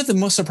 One of the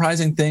most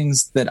surprising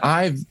things that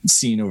I've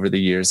seen over the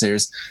years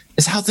is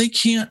how they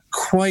can't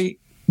quite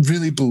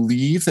really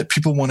believe that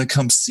people want to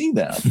come see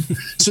them.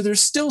 So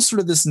there's still sort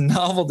of this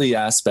novelty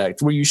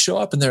aspect where you show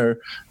up and they're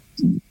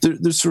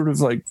sort of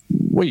like,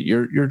 wait,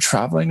 you're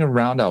traveling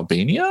around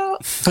Albania?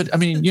 But I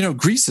mean,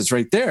 Greece is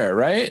right there,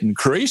 right? And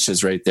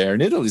Croatia's right there,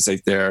 and Italy's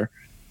right there.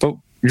 But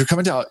you're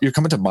coming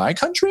to my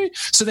country?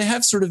 So they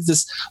have sort of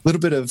this little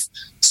bit of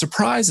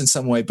surprise in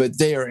some way, but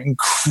they are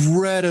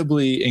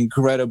incredibly,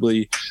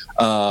 incredibly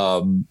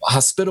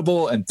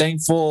hospitable and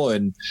thankful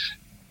and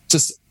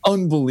just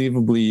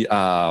unbelievably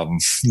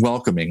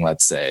welcoming,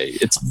 let's say.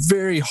 It's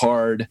very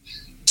hard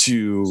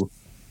to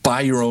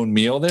buy your own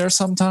meal there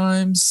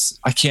sometimes.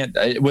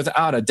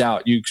 Without a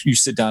doubt, you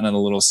sit down in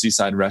a little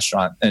seaside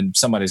restaurant and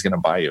somebody's going to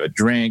buy you a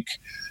drink.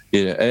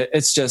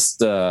 It's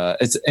just,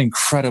 it's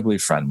incredibly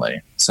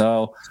friendly.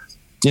 So,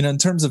 in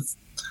terms of,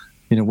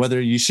 whether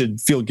you should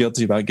feel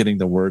guilty about getting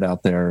the word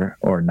out there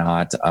or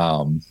not,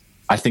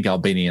 I think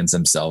Albanians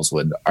themselves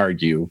would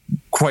argue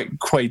quite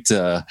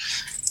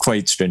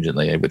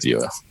stringently with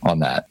you on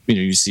that.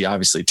 You see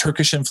obviously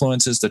Turkish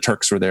influences. The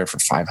Turks were there for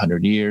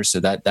 500 years, so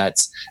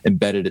that's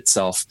embedded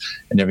itself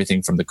in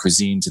everything from the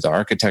cuisine to the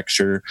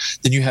architecture.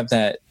 Then you have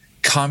that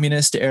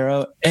communist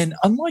era, and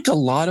unlike a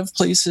lot of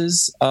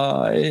places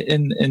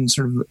in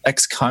sort of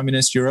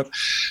ex-communist Europe,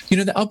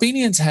 the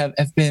Albanians have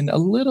been a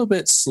little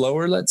bit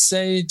slower, let's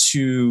say,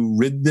 to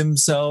rid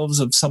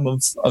themselves of some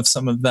of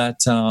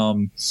that.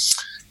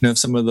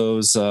 Some of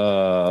those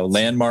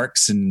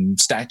landmarks and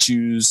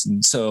statues,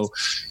 and so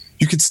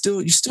you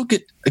still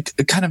get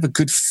a kind of a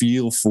good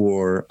feel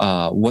for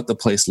what the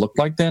place looked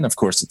like then. Of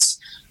course, it's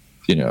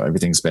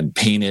everything's been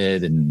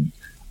painted, and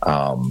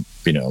a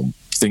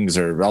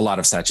lot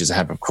of statues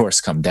have of course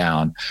come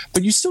down,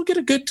 but you still get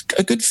a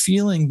good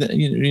feeling that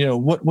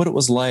what it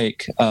was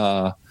like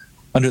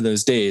under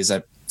those days.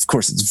 Of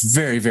course, it's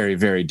very, very,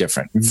 very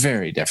different,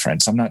 very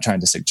different. So I'm not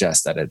trying to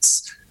suggest that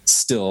it's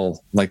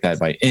still like that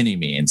by any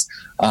means,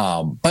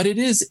 but it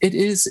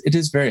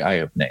is very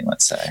eye-opening,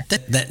 let's say.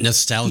 That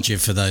nostalgia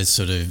for those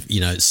sort of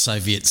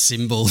Soviet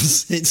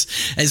symbols,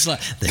 it's like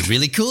they're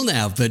really cool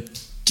now,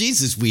 but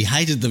Jesus, we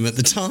hated them at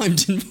the time,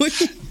 didn't we?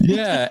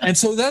 Yeah, and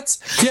so that's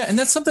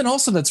something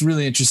also that's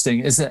really interesting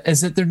is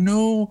that there are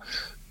no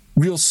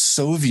real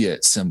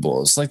Soviet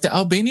symbols. Like the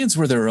Albanians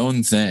were their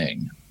own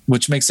thing,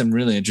 which makes them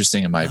really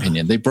interesting, in my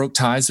opinion. They broke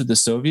ties with the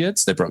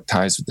Soviets. They broke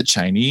ties with the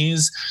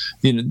Chinese.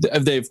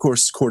 They, of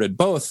course, courted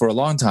both for a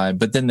long time,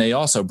 but then they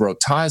also broke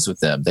ties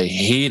with them. They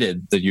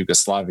hated the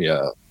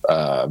Yugoslavia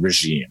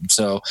regime.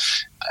 So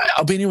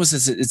Albania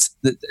was,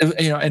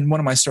 in one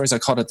of my stories, I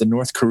called it the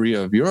North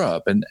Korea of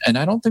Europe. And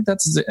I don't think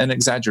that's an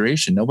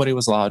exaggeration. Nobody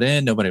was allowed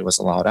in. Nobody was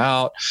allowed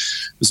out.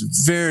 It was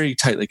very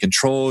tightly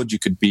controlled. You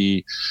could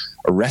be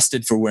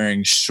arrested for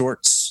wearing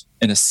shorts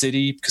in a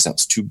city because that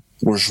was too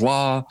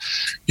bourgeois.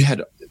 You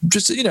had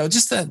just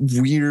that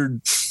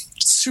weird,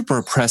 super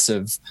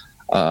oppressive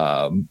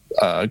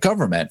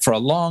government for a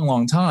long,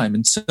 long time.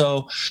 And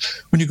so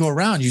when you go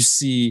around, you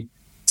see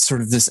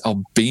sort of this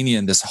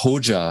Albanian, this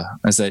Hoxha,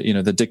 as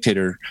the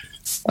dictator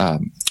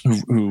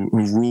who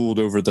ruled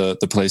over the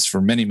place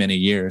for many, many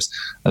years.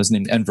 That was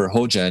named Enver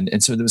Hoxha.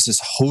 And so there was this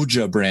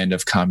Hoxha brand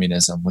of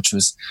communism, which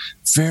was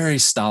very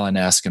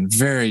Stalin-esque and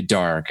very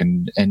dark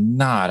and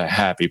not a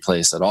happy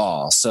place at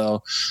all.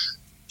 So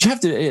you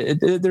have to,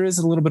 there is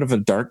a little bit of a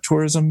dark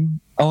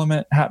tourism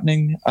element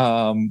happening,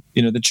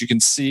 that you can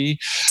see.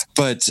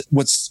 But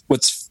what's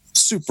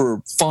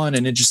super fun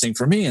and interesting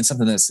for me, and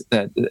something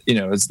that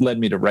has led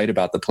me to write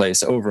about the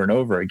place over and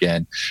over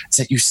again, is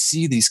that you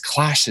see these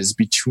clashes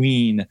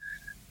between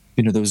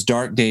those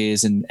dark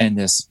days and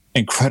this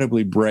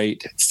incredibly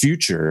bright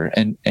future,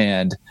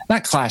 and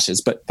not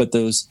clashes, but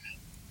those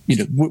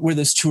where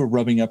those two are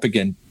rubbing up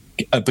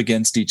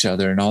against each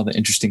other, and all the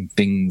interesting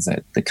things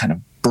that kind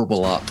of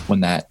burble up when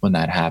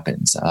that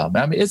happens.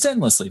 It's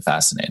endlessly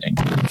fascinating.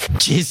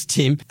 Cheers,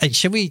 Tim.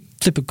 Shall we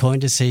flip a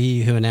coin to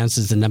see who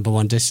announces the number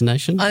one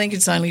destination? I think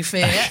it's only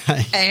fair.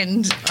 Okay.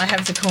 And I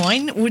have the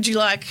coin. Would you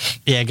like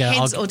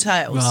heads or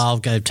tails? Well, I'll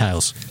go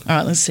tails. All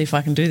right, let's see if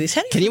I can do this.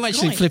 How do can you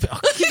actually flip it? Oh,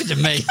 give it to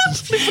me.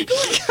 I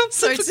can't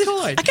flip a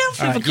coin. I can't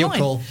flip a coin. Your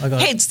call. I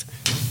got Heads.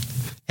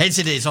 Heads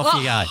it is. Off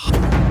you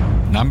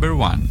go. Number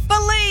one.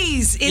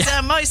 Belize is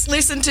our most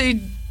listened to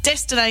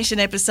destination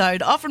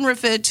episode, often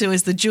referred to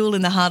as the jewel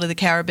in the heart of the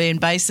Caribbean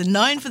basin,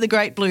 known for the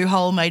Great Blue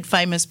Hole made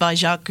famous by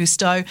Jacques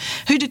Cousteau,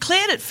 who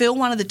declared it, Phil,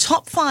 one of the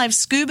top 5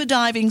 scuba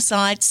diving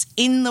sites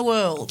in the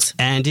world.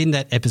 And in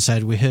that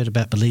episode, we heard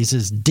about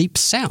Belize's Deep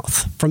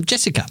South from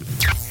Jessica.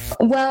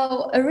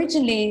 Well,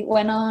 originally,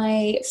 when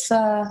I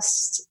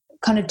first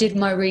kind of did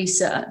my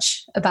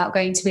research about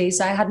going to Belize,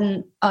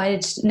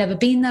 I'd never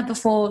been there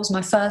before. It was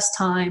my first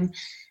time.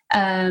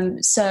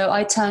 So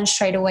I turned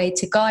straight away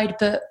to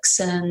guidebooks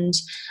and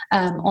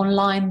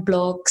online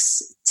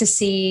blogs to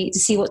see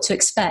what to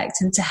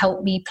expect and to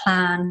help me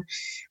plan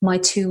my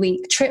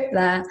 2-week trip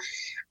there.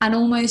 And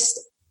almost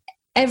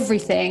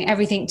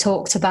everything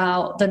talked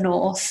about the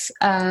north.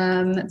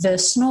 The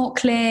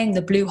snorkeling,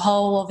 the blue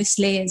hole,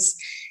 obviously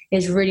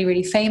is really,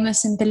 really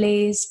famous in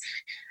Belize.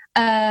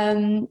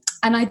 And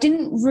I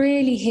didn't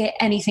really hear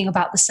anything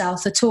about the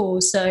south at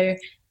all. So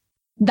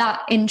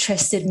that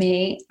interested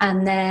me.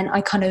 And then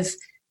I kind of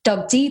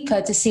dug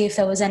deeper to see if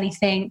there was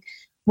anything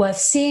worth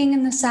seeing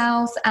in the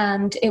south.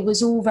 And it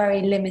was all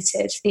very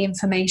limited, the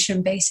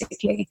information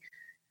basically.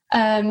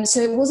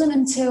 So it wasn't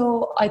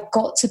until I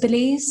got to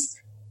Belize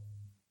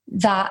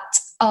that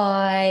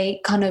I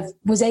kind of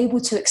was able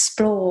to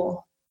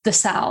explore the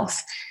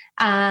south.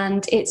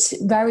 And it's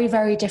very,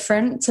 very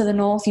different to the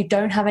north. You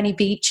don't have any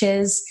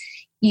beaches.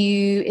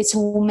 It's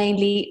all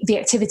mainly, the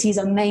activities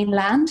are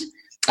inland,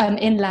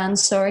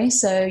 sorry.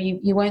 So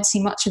you won't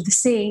see much of the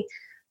sea.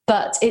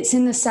 But it's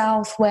in the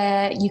south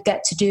where you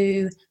get to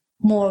do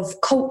more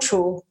of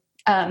cultural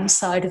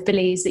side of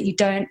Belize that you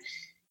don't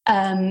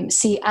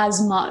see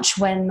as much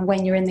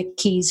when you're in the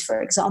Keys,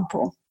 for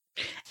example.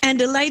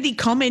 And a lady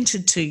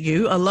commented to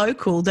you, a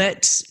local,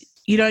 that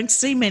you don't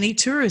see many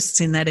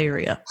tourists in that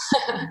area.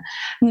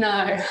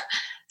 No.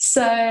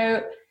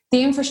 So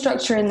the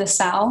infrastructure in the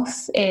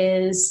south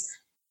is,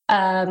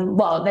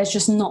 there's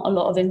just not a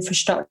lot of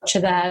infrastructure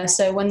there.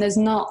 So when there's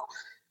not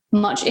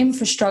much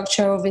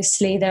infrastructure,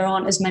 obviously there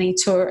aren't as many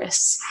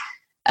tourists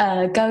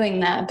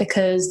going there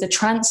because the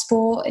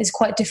transport is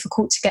quite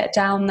difficult to get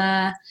down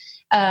there.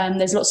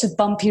 There's lots of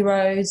bumpy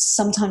roads,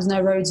 sometimes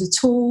no roads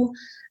at all,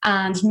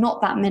 and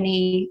not that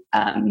many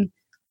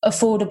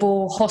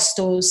affordable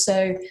hostels.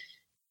 So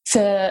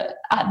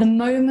at the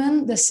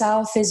moment, the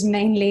south is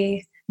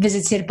mainly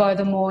visited by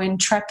the more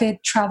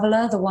intrepid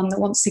traveller, the one that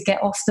wants to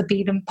get off the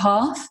beaten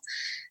path.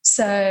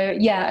 So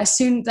yeah,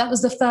 that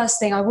was the first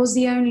thing. I was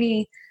the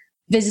only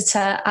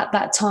visitor at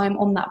that time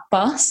on that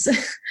bus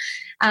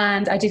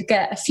and I did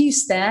get a few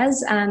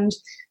stares,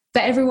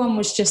 but everyone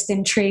was just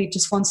intrigued,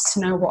 just wanted to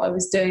know what I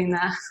was doing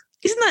there.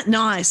 Isn't that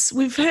nice?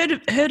 We've heard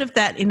of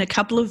that in a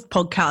couple of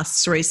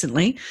podcasts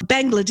recently.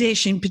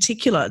 Bangladesh in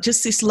particular,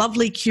 just this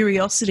lovely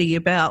curiosity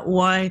about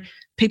why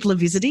people are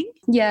visiting.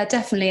 Yeah,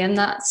 definitely. And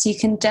you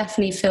can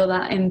definitely feel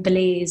that in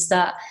Belize,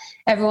 that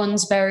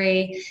everyone's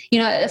very,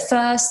 at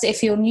first,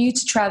 if you're new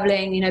to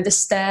traveling, the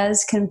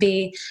stares can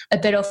be a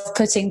bit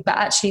off-putting, but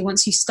actually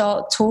once you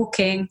start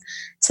talking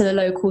to the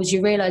locals,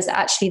 you realize that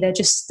actually they're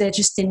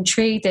just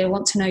intrigued. They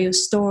want to know your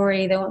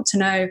story. They want to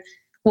know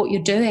what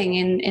you're doing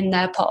in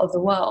their part of the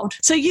world.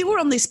 So you were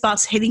on this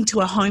bus heading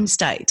to a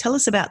homestay. Tell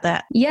us about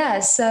that. Yeah,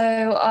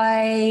 so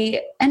I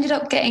ended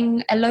up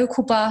getting a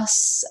local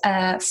bus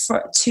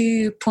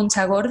to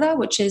Punta Gorda,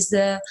 which is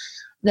the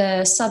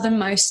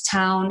southernmost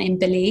town in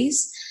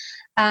Belize.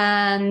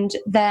 And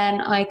then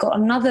I got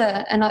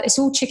another, and it's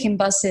all chicken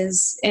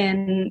buses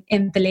in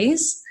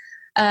Belize.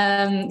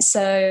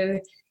 So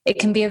it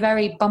can be a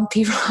very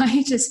bumpy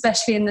ride,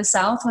 especially in the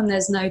south when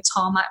there's no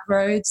tarmac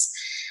roads.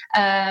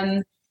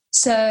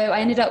 So I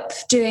ended up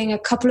doing a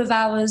couple of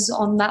hours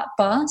on that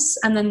bus,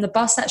 and then the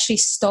bus actually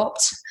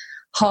stopped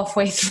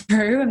halfway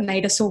through and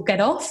made us all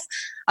get off.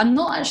 I'm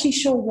not actually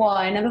sure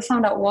why. I never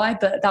found out why,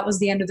 but that was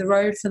the end of the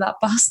road for that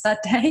bus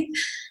that day.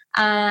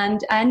 And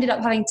I ended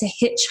up having to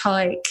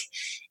hitchhike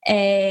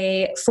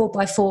a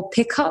 4x4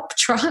 pickup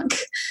truck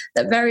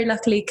that very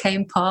luckily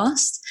came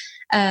past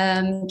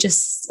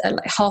just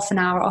like half an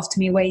hour after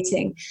me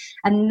waiting.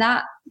 And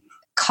that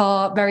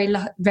car,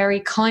 very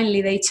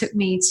kindly, they took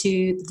me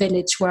to the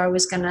village where I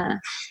was going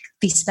to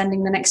be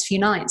spending the next few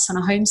nights on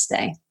a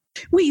homestay.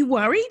 Were you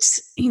worried?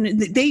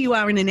 There you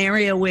are in an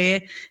area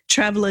where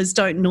travellers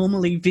don't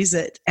normally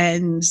visit,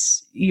 and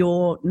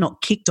you're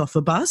not kicked off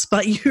a bus,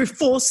 but you're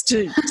forced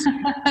to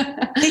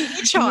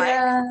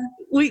hitchhike.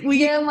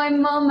 Yeah, my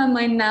mum and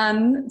my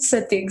nan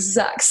said the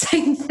exact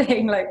same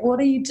thing. Like, what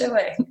are you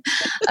doing?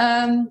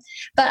 But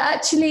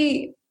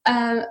actually,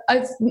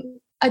 I've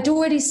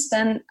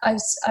spent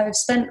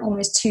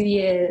almost 2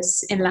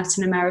 years in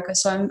Latin America,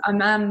 so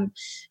I'm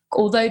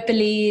although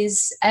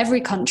Belize,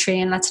 every country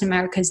in Latin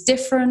America is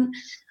different,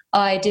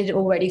 I did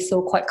already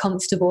feel quite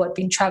comfortable. I'd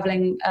been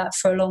traveling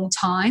for a long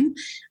time.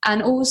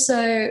 And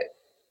also,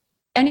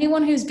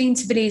 anyone who's been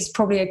to Belize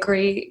probably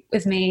agree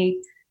with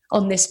me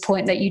on this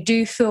point, that you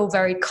do feel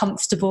very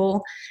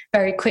comfortable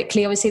very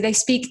quickly. Obviously, they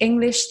speak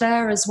English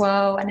there as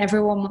well, and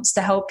everyone wants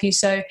to help you.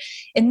 So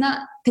in that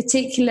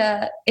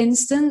particular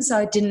instance,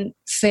 I didn't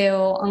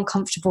feel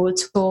uncomfortable at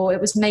all. It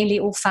was mainly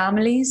all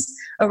families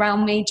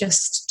around me,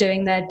 just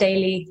doing their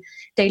daily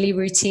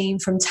routine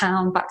from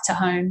town back to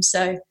home.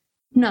 So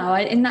no,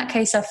 in that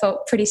case, I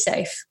felt pretty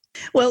safe.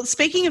 Well,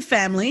 speaking of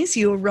families,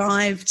 you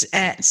arrived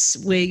at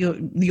where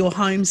your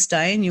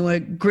homestay, and you were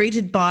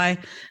greeted by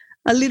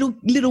a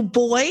little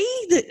boy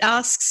that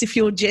asks if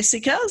you're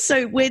Jessica.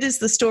 So where does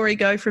the story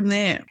go from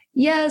there?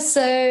 Yeah,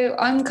 so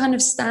I'm kind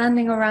of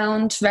standing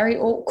around very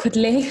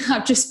awkwardly.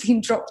 I've just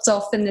been dropped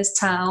off in this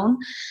town.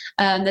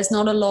 There's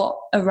not a lot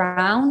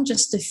around,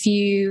 just a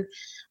few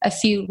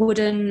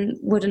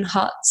wooden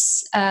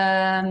huts,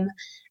 and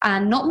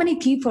not many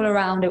people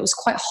around. It was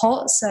quite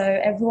hot, so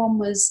everyone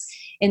was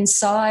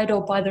inside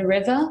or by the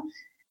river.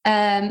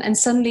 And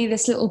suddenly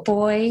this little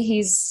boy,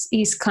 he's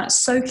kind of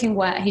soaking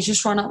wet. He's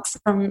just run up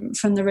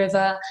from the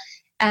river.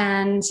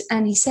 And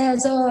he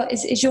says, "Oh,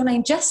 is your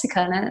name Jessica?"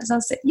 And I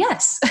was like,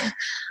 "Yes."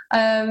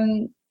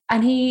 And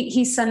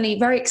he suddenly,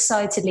 very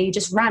excitedly,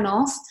 just ran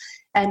off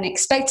and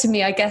expected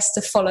me, I guess,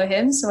 to follow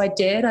him. So I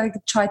did. I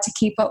tried to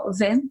keep up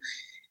with him.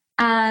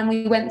 And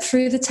we went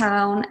through the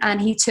town, and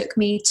he took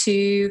me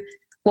to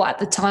what at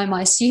the time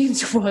I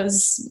assumed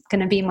was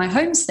going to be my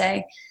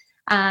homestay.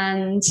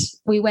 And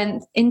we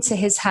went into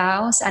his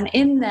house, and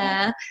in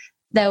there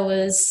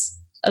was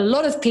a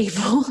lot of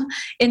people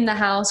in the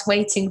house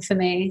waiting for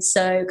me.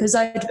 So, because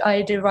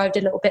I'd arrived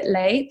a little bit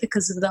late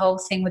because of the whole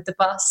thing with the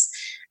bus.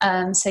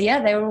 So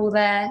yeah, they were all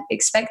there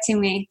expecting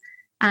me.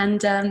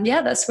 And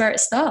yeah, that's where it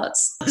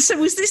starts. So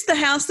was this the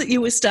house that you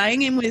were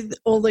staying in with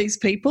all these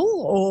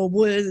people, or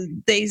were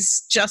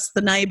these just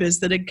the neighbours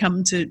that had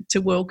come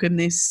to welcome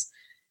this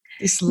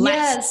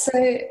Yeah, so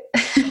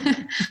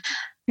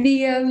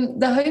the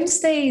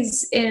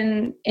homestays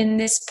in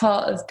this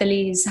part of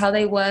Belize, how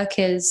they work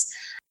is,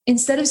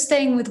 instead of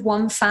staying with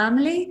one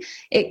family,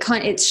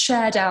 it's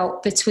shared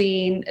out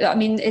between, I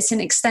mean, it's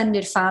an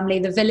extended family.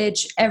 The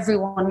village,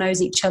 everyone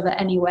knows each other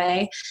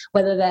anyway,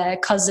 whether they're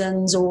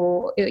cousins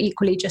or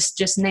equally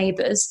just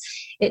neighbours.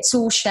 It's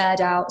all shared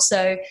out.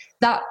 So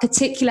that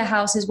particular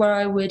house is where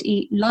I would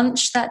eat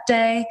lunch that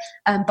day,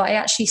 but I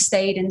actually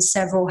stayed in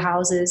several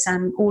houses,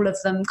 and all of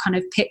them kind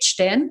of pitched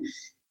in,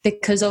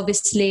 because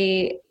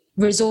obviously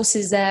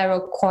resources there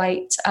are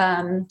quite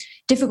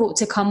difficult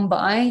to come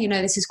by. You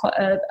know, this is quite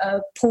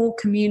a poor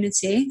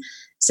community.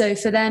 So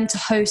for them to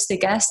host a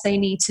guest, they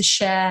need to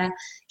share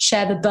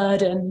the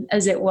burden,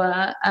 as it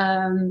were.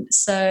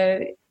 So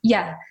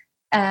yeah,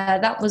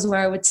 that was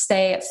where I would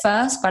stay at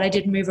first, but I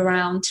did move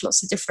around to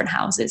lots of different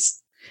houses.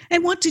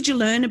 And what did you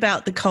learn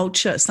about the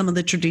culture, some of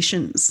the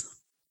traditions?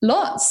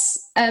 Lots.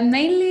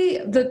 Mainly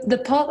the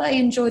part that I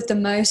enjoyed the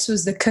most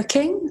was the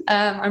cooking.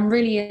 I'm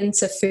really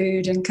into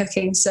food and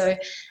cooking. So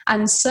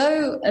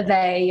are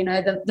they. You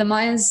know, the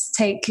Mayas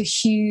take a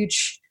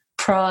huge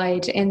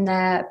pride in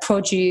their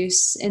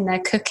produce, in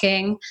their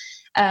cooking.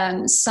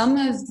 Some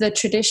of the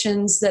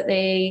traditions that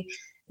they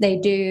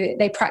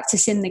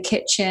practice in the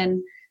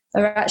kitchen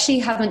actually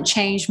haven't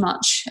changed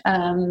much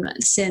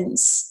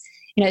since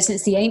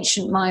the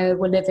ancient Maya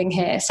were living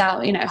here,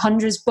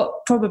 hundreds, but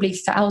probably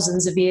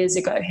thousands of years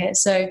ago here.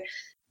 So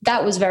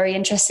that was very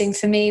interesting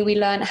for me. We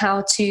learned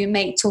how to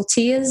make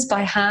tortillas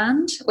by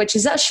hand, which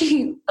is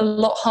actually a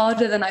lot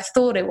harder than I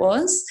thought it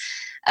was,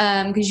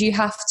 because you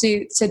have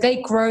to, so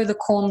they grow the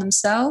corn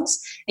themselves,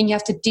 and you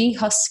have to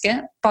dehusk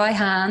it by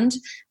hand,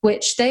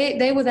 which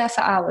they were there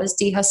for hours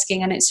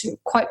dehusking, and it's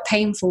quite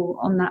painful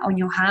on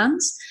your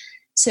hands.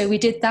 So we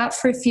did that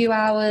for a few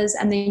hours,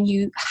 and then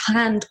you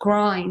hand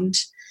grind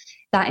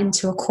that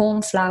into a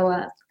corn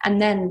flour,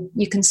 and then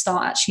you can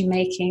start actually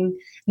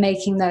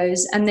making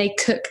those. And they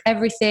cook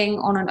everything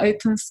on an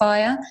open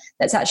fire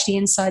that's actually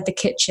inside the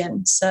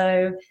kitchen,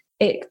 so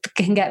it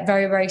can get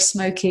very, very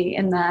smoky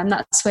in there, and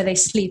that's where they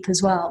sleep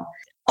as well.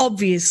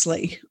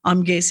 Obviously,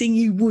 I'm guessing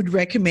you would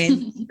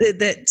recommend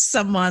that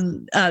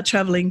someone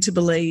travelling to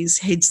Belize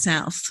head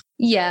south.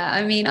 Yeah,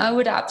 I mean, I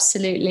would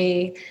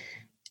absolutely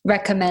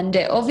recommend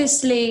it.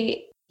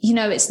 Obviously, you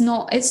know, it's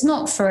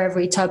not for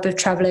every type of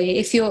traveller.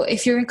 If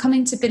you're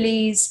coming to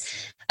Belize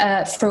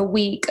for a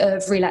week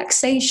of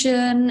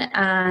relaxation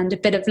and a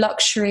bit of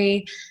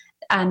luxury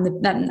and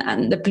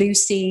the blue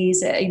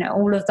seas, you know,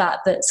 all of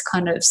that's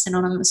kind of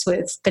synonymous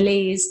with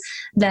Belize,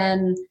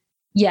 then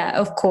yeah,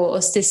 of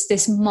course,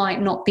 this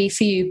might not be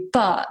for you.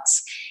 But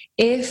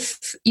if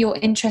you're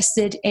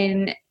interested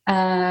in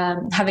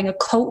having a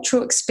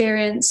cultural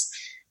experience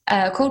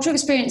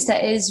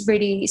that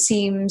really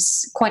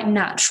seems quite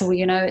natural,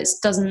 you know, it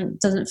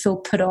doesn't feel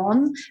put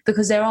on,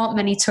 because there aren't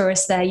many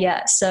tourists there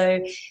yet. So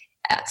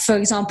for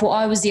example,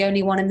 I was the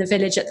only one in the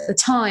village at the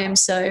time,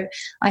 so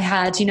I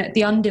had, you know,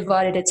 the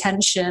undivided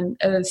attention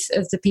of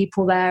the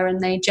people there, and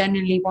they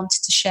genuinely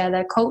wanted to share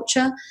their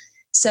culture.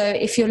 So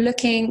if you're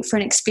looking for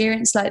an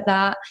experience like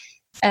that,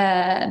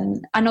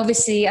 and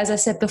obviously, as I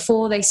said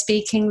before, they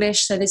speak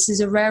English, so this is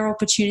a rare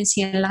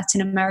opportunity in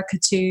Latin America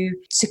to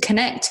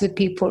connect with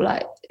people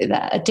like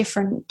that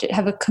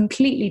have a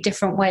completely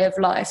different way of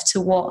life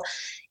to what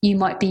you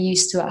might be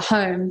used to at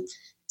home.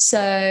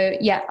 So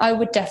yeah, I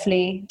would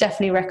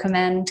definitely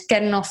recommend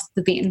getting off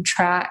the beaten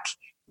track,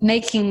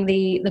 making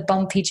the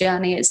bumpy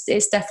journey.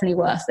 It's definitely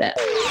worth it.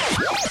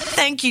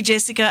 Thank you,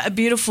 Jessica. A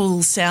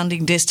beautiful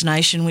sounding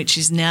destination which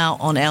is now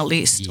on our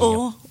list. Yep.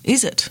 Or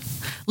is it?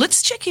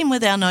 Let's check in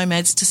with our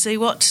nomads to see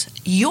what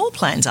your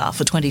plans are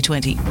for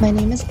 2020. My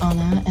name is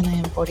Anna, and I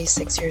am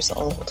 46 years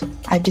old.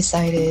 I've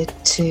decided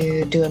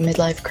to do a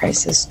midlife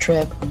crisis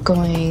trip,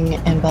 going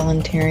and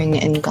volunteering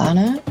in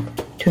Ghana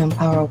to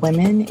empower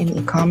women in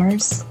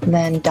e-commerce,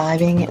 then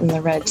diving in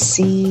the Red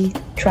Sea,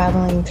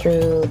 traveling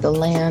through the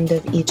land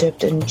of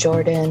Egypt and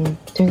Jordan,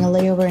 doing a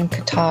layover in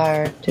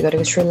Qatar to go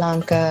to Sri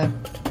Lanka,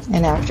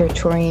 and after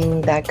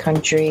touring that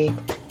country,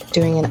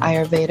 doing an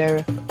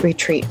Ayurveda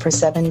retreat for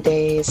 7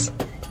 days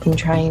and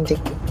trying to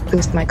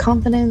boost my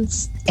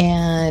confidence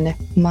and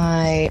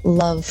my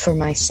love for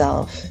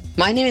myself.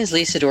 My name is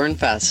Lisa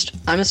Dornfest.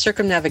 I'm a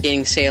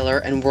circumnavigating sailor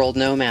and world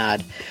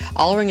nomad,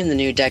 hollering in the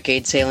new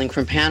decade, sailing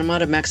from Panama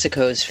to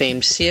Mexico's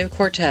famed Sea of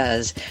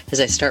Cortez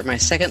as I start my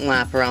second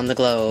lap around the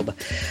globe.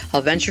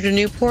 I'll venture to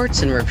new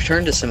ports and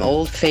return to some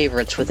old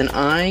favorites with an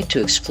eye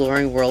to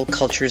exploring world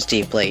cultures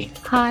deeply.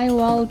 Hi,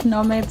 World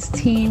Nomads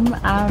team.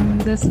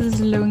 This is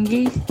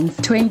Lungi.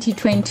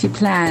 2020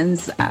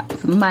 plans.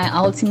 My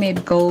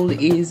ultimate goal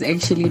is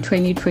actually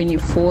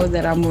 2024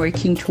 that I'm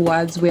working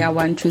towards, where I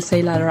want to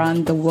sail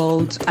around the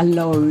world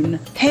alone.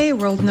 Hey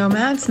World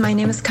Nomads, my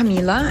name is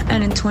Camila,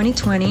 and in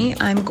 2020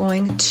 I'm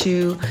going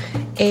to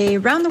a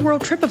round the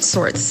world trip of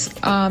sorts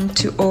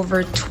to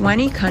over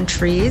 20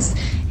 countries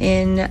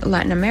in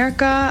Latin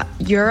America,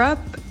 Europe,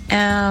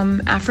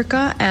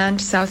 Africa,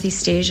 and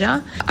Southeast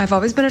Asia. I've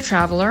always been a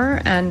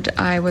traveler, and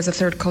I was a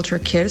third culture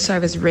kid, so I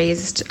was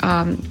raised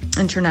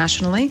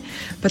internationally.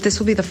 But this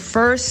will be the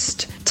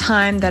first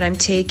time that I'm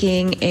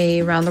taking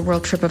a round the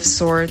world trip of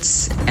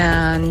sorts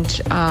and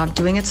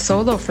doing it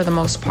solo for the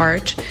most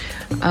part.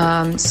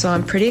 So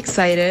I'm pretty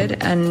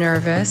excited and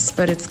nervous,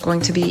 but it's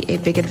going to be a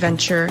big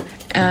adventure.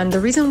 And the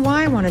reason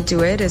why I want to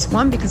do it is,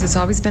 one, because it's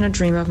always been a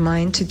dream of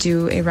mine to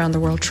do a round the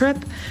world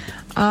trip.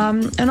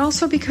 And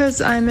also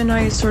because I'm in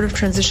a sort of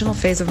transitional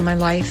phase of my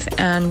life,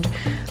 and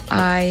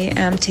I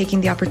am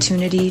taking the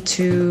opportunity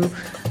to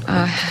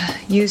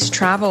use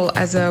travel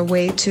as a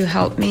way to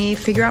help me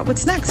figure out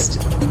what's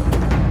next.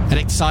 An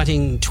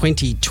exciting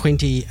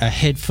 2020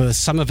 ahead for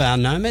some of our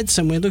nomads,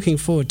 and we're looking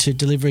forward to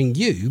delivering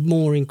you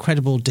more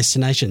incredible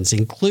destinations,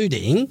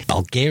 including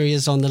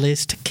Bulgaria's on the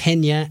list,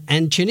 Kenya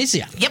and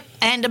Tunisia. Yep.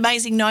 And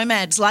amazing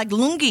nomads like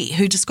Lungi,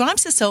 who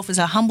describes herself as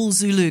a humble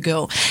Zulu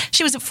girl.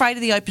 She was afraid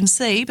of the open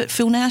sea, but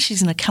Phil, now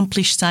she's an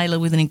accomplished sailor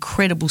with an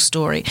incredible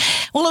story.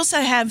 We'll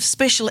also have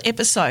special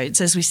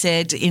episodes, as we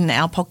said in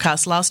our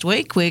podcast last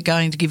week. We're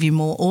going to give you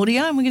more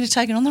audio and we're going to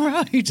take it on the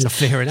road.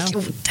 Fair enough.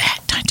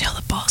 Don't tell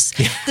the boss.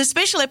 The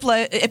special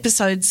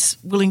episodes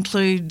will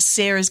include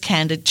Sarah's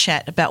candid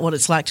chat about what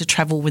it's like to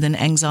travel with an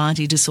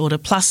anxiety disorder,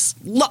 plus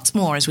lots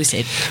more, as we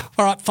said.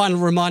 All right, final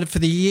reminder for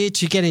the year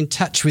to get in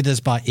touch with us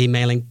by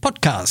emailing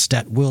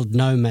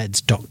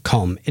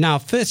podcast@worldnomads.com. In our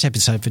first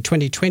episode for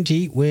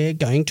 2020, we're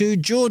going to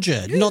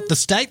Georgia, not the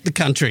state, the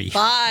country.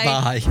 Bye.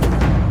 Bye.